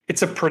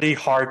it's a pretty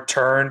hard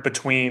turn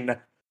between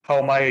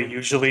how Maya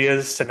usually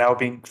is to now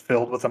being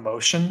filled with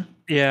emotion.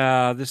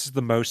 Yeah, this is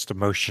the most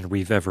emotion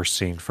we've ever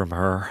seen from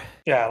her.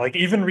 Yeah, like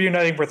even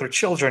reuniting with her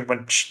children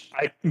when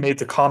I made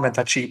the comment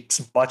that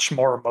she's much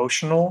more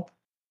emotional.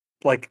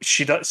 Like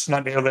she's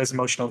not nearly as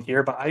emotional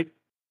here, but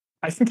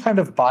I can kind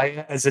of buy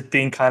it as it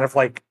being kind of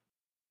like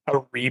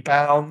a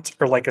rebound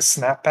or like a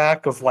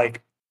snapback of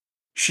like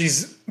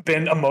she's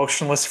been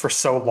emotionless for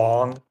so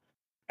long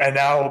and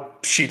now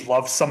she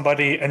loves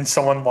somebody and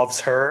someone loves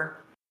her.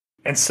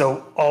 And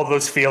so all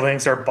those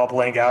feelings are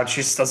bubbling out.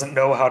 She just doesn't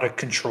know how to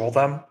control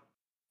them.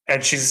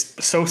 And she's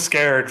so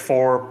scared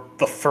for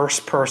the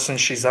first person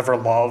she's ever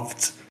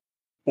loved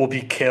will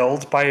be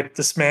killed by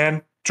this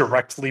man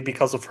directly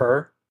because of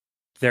her.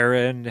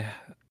 Therein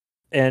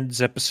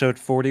ends episode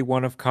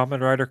 41 of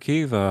Kamen Rider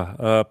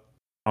Kiva.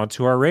 On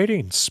to our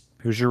ratings.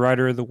 Who's your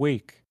rider of the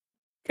week?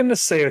 I'm gonna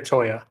say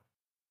Otoya.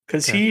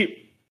 Because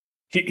he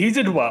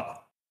did well.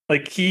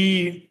 Like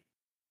he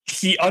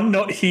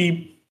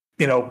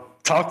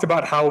talked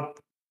about how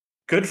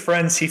good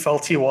friends he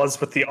felt he was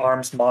with the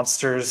arms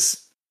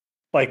monsters.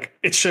 Like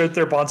it showed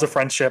their bonds of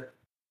friendship.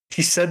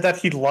 He said that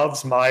he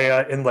loves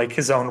Maya in like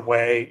his own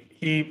way.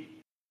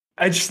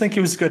 I just think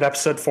it was a good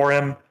episode for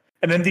him.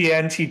 And in the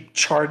end, he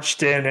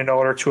charged in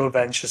order to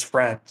avenge his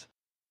friend.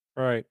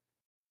 Right.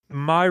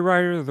 My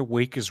rider of the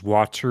week is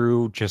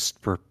Wataru, just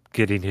for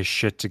getting his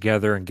shit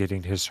together and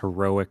getting his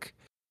heroic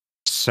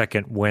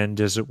second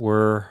wind, as it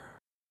were,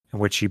 in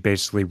which he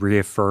basically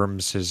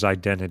reaffirms his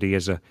identity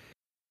as a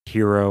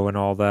hero and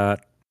all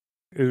that.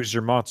 Who's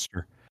your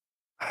monster?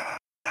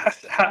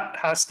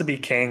 Has to be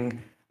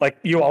King. Like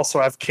you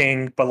also have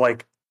King, but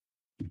like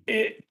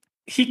he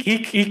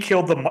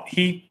killed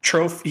he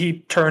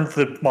turned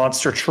the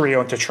monster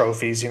trio into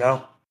trophies. You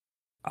know.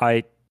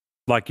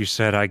 Like you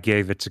said, I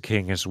gave it to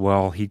King as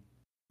well.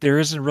 There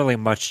isn't really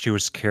much to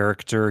his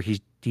character. He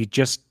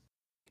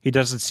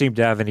doesn't seem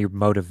to have any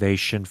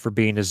motivation for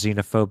being a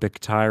xenophobic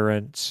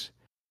tyrant.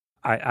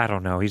 I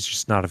don't know. He's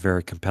just not a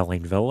very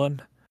compelling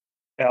villain.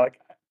 Yeah, like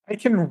I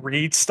can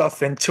read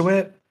stuff into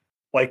it,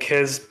 like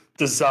his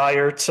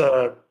desire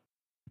to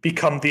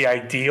become the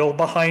ideal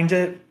behind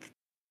it,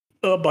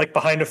 like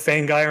behind a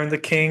Fangire and the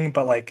King.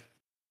 But like,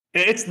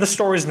 it's the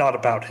story's not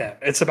about him.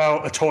 It's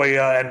about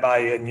Otoya and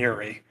Maya and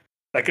Yuri,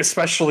 like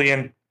especially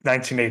in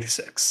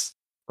 1986.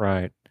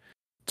 Right.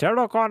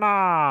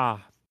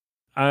 Terokona!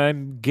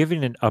 I'm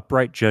giving an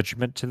upright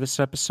judgment to this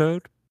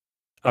episode.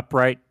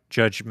 Upright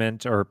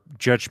judgment, or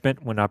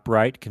judgment when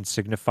upright, can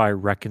signify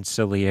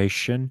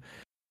reconciliation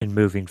and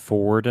moving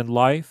forward in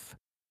life.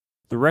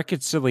 The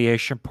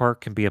reconciliation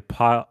part can be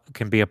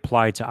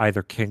applied to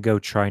either Kingo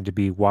trying to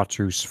be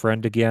Wataru's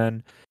friend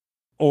again,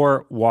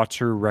 or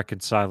Wataru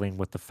reconciling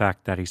with the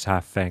fact that he's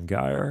half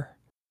Fangire.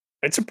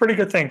 It's a pretty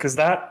good thing because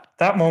that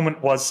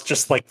moment was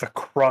just like the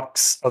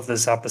crux of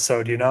this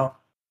episode, you know?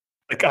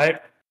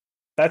 Like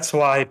that's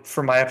why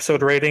for my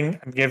episode rating,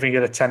 I'm giving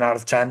it a 10 out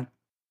of 10.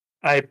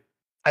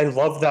 I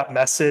love that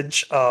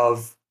message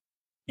of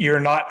you're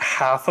not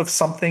half of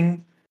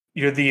something,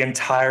 you're the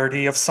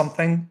entirety of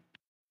something.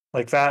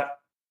 Like that.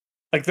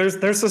 Like there's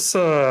this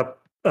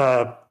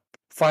Final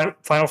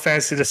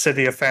Fantasy the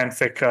City of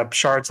fanfic,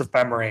 Shards of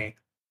Memory,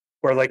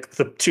 where like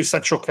the two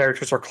central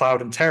characters are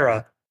Cloud and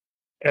Terra.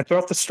 And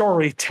throughout the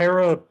story,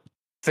 Terra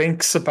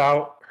thinks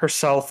about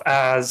herself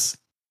as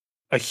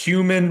a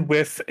human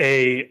with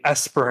a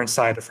Esper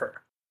inside of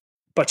her.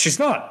 But she's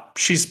not.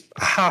 She's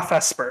half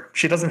Esper.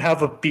 She doesn't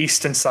have a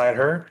beast inside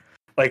her.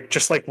 Like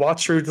just like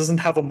Wataru doesn't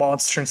have a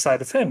monster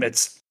inside of him.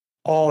 It's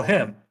all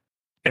him.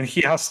 And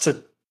he has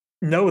to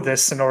know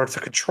this in order to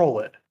control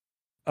it.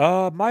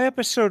 My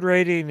episode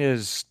rating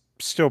is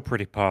still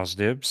pretty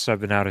positive,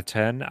 7 out of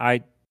 10.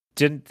 I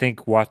didn't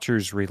think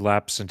Watcher's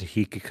relapse into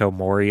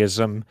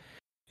hikikomoriism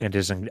and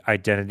his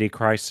identity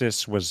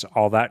crisis was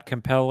all that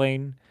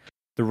compelling.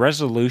 The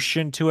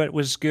resolution to it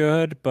was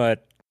good,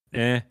 but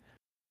eh.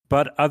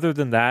 But other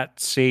than that,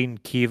 seeing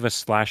Kiva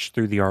slash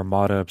through the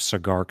armada of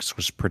Sigarks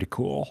was pretty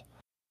cool.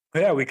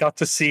 Yeah, we got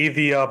to see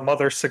the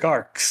Mother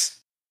Sigarks.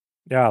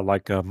 Yeah,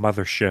 like a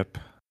mothership.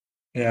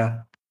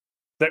 Yeah,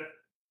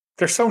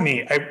 they're so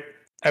neat.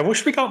 I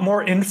wish we got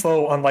more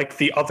info on like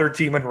the other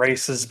demon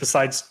races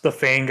besides the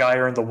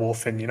Fangire and the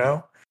Wolfen. You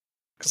know,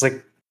 because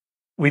like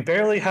we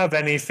barely have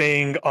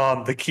anything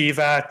on the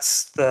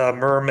Kivats, the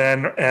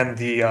Mermen, and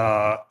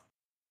the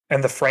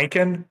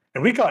Franken,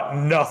 and we got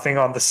nothing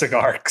on the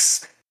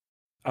Sigarks.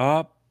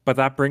 But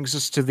that brings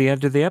us to the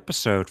end of the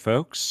episode,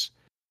 folks.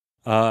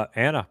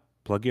 Anna,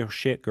 plug your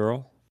shit,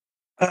 girl.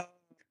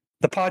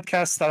 The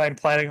podcast that I'm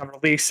planning on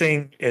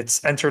releasing,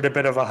 it's entered a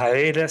bit of a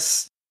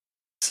hiatus,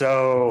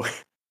 so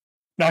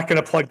not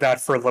going to plug that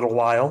for a little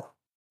while.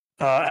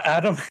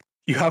 Adam,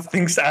 you have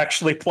things to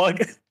actually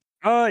plug?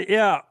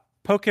 Yeah.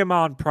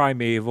 Pokemon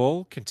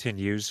Primeval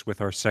continues with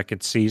our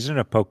second season,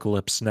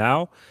 Apocalypse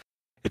Now.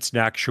 It's an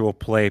actual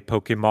play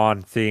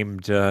Pokemon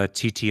themed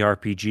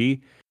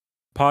TTRPG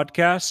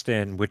podcast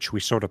in which we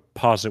sort of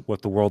posit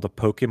what the world of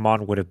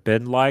Pokemon would have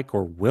been like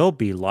or will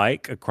be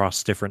like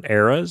across different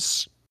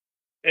eras.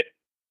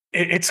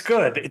 It's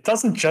good. It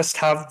doesn't just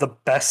have the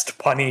best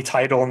punny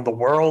title in the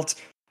world.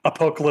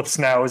 Apocalypse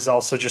Now is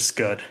also just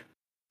good.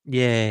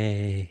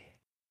 Yay.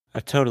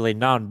 A totally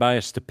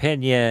non-biased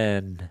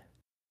opinion.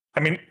 I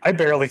mean, I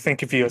barely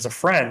think of you as a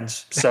friend,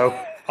 so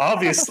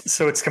obviously,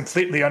 so it's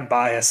completely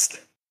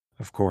unbiased.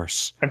 Of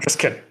course. I'm just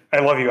kidding. I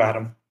love you,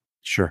 Adam.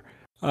 Sure.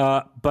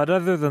 But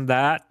other than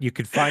that, you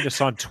can find us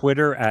on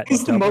Twitter at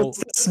He's the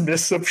most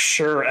dismissive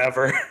sure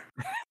ever.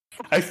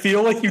 I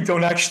feel like you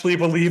don't actually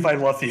believe I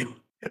love you.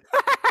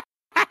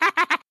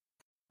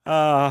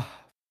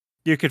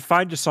 You can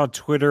find us on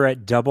Twitter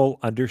at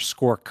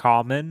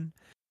double_common.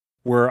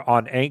 We're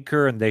on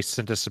Anchor, and they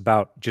sent us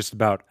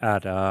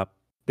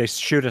they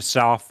shoot us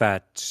off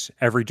at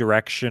every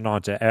direction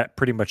onto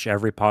pretty much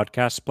every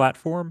podcast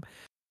platform.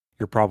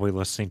 You're probably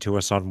listening to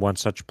us on one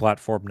such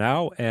platform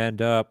now, and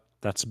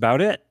that's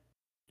about it.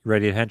 You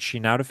ready to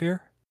henshin out of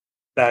here?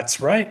 That's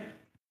right.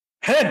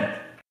 Hen!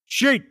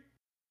 Sheet!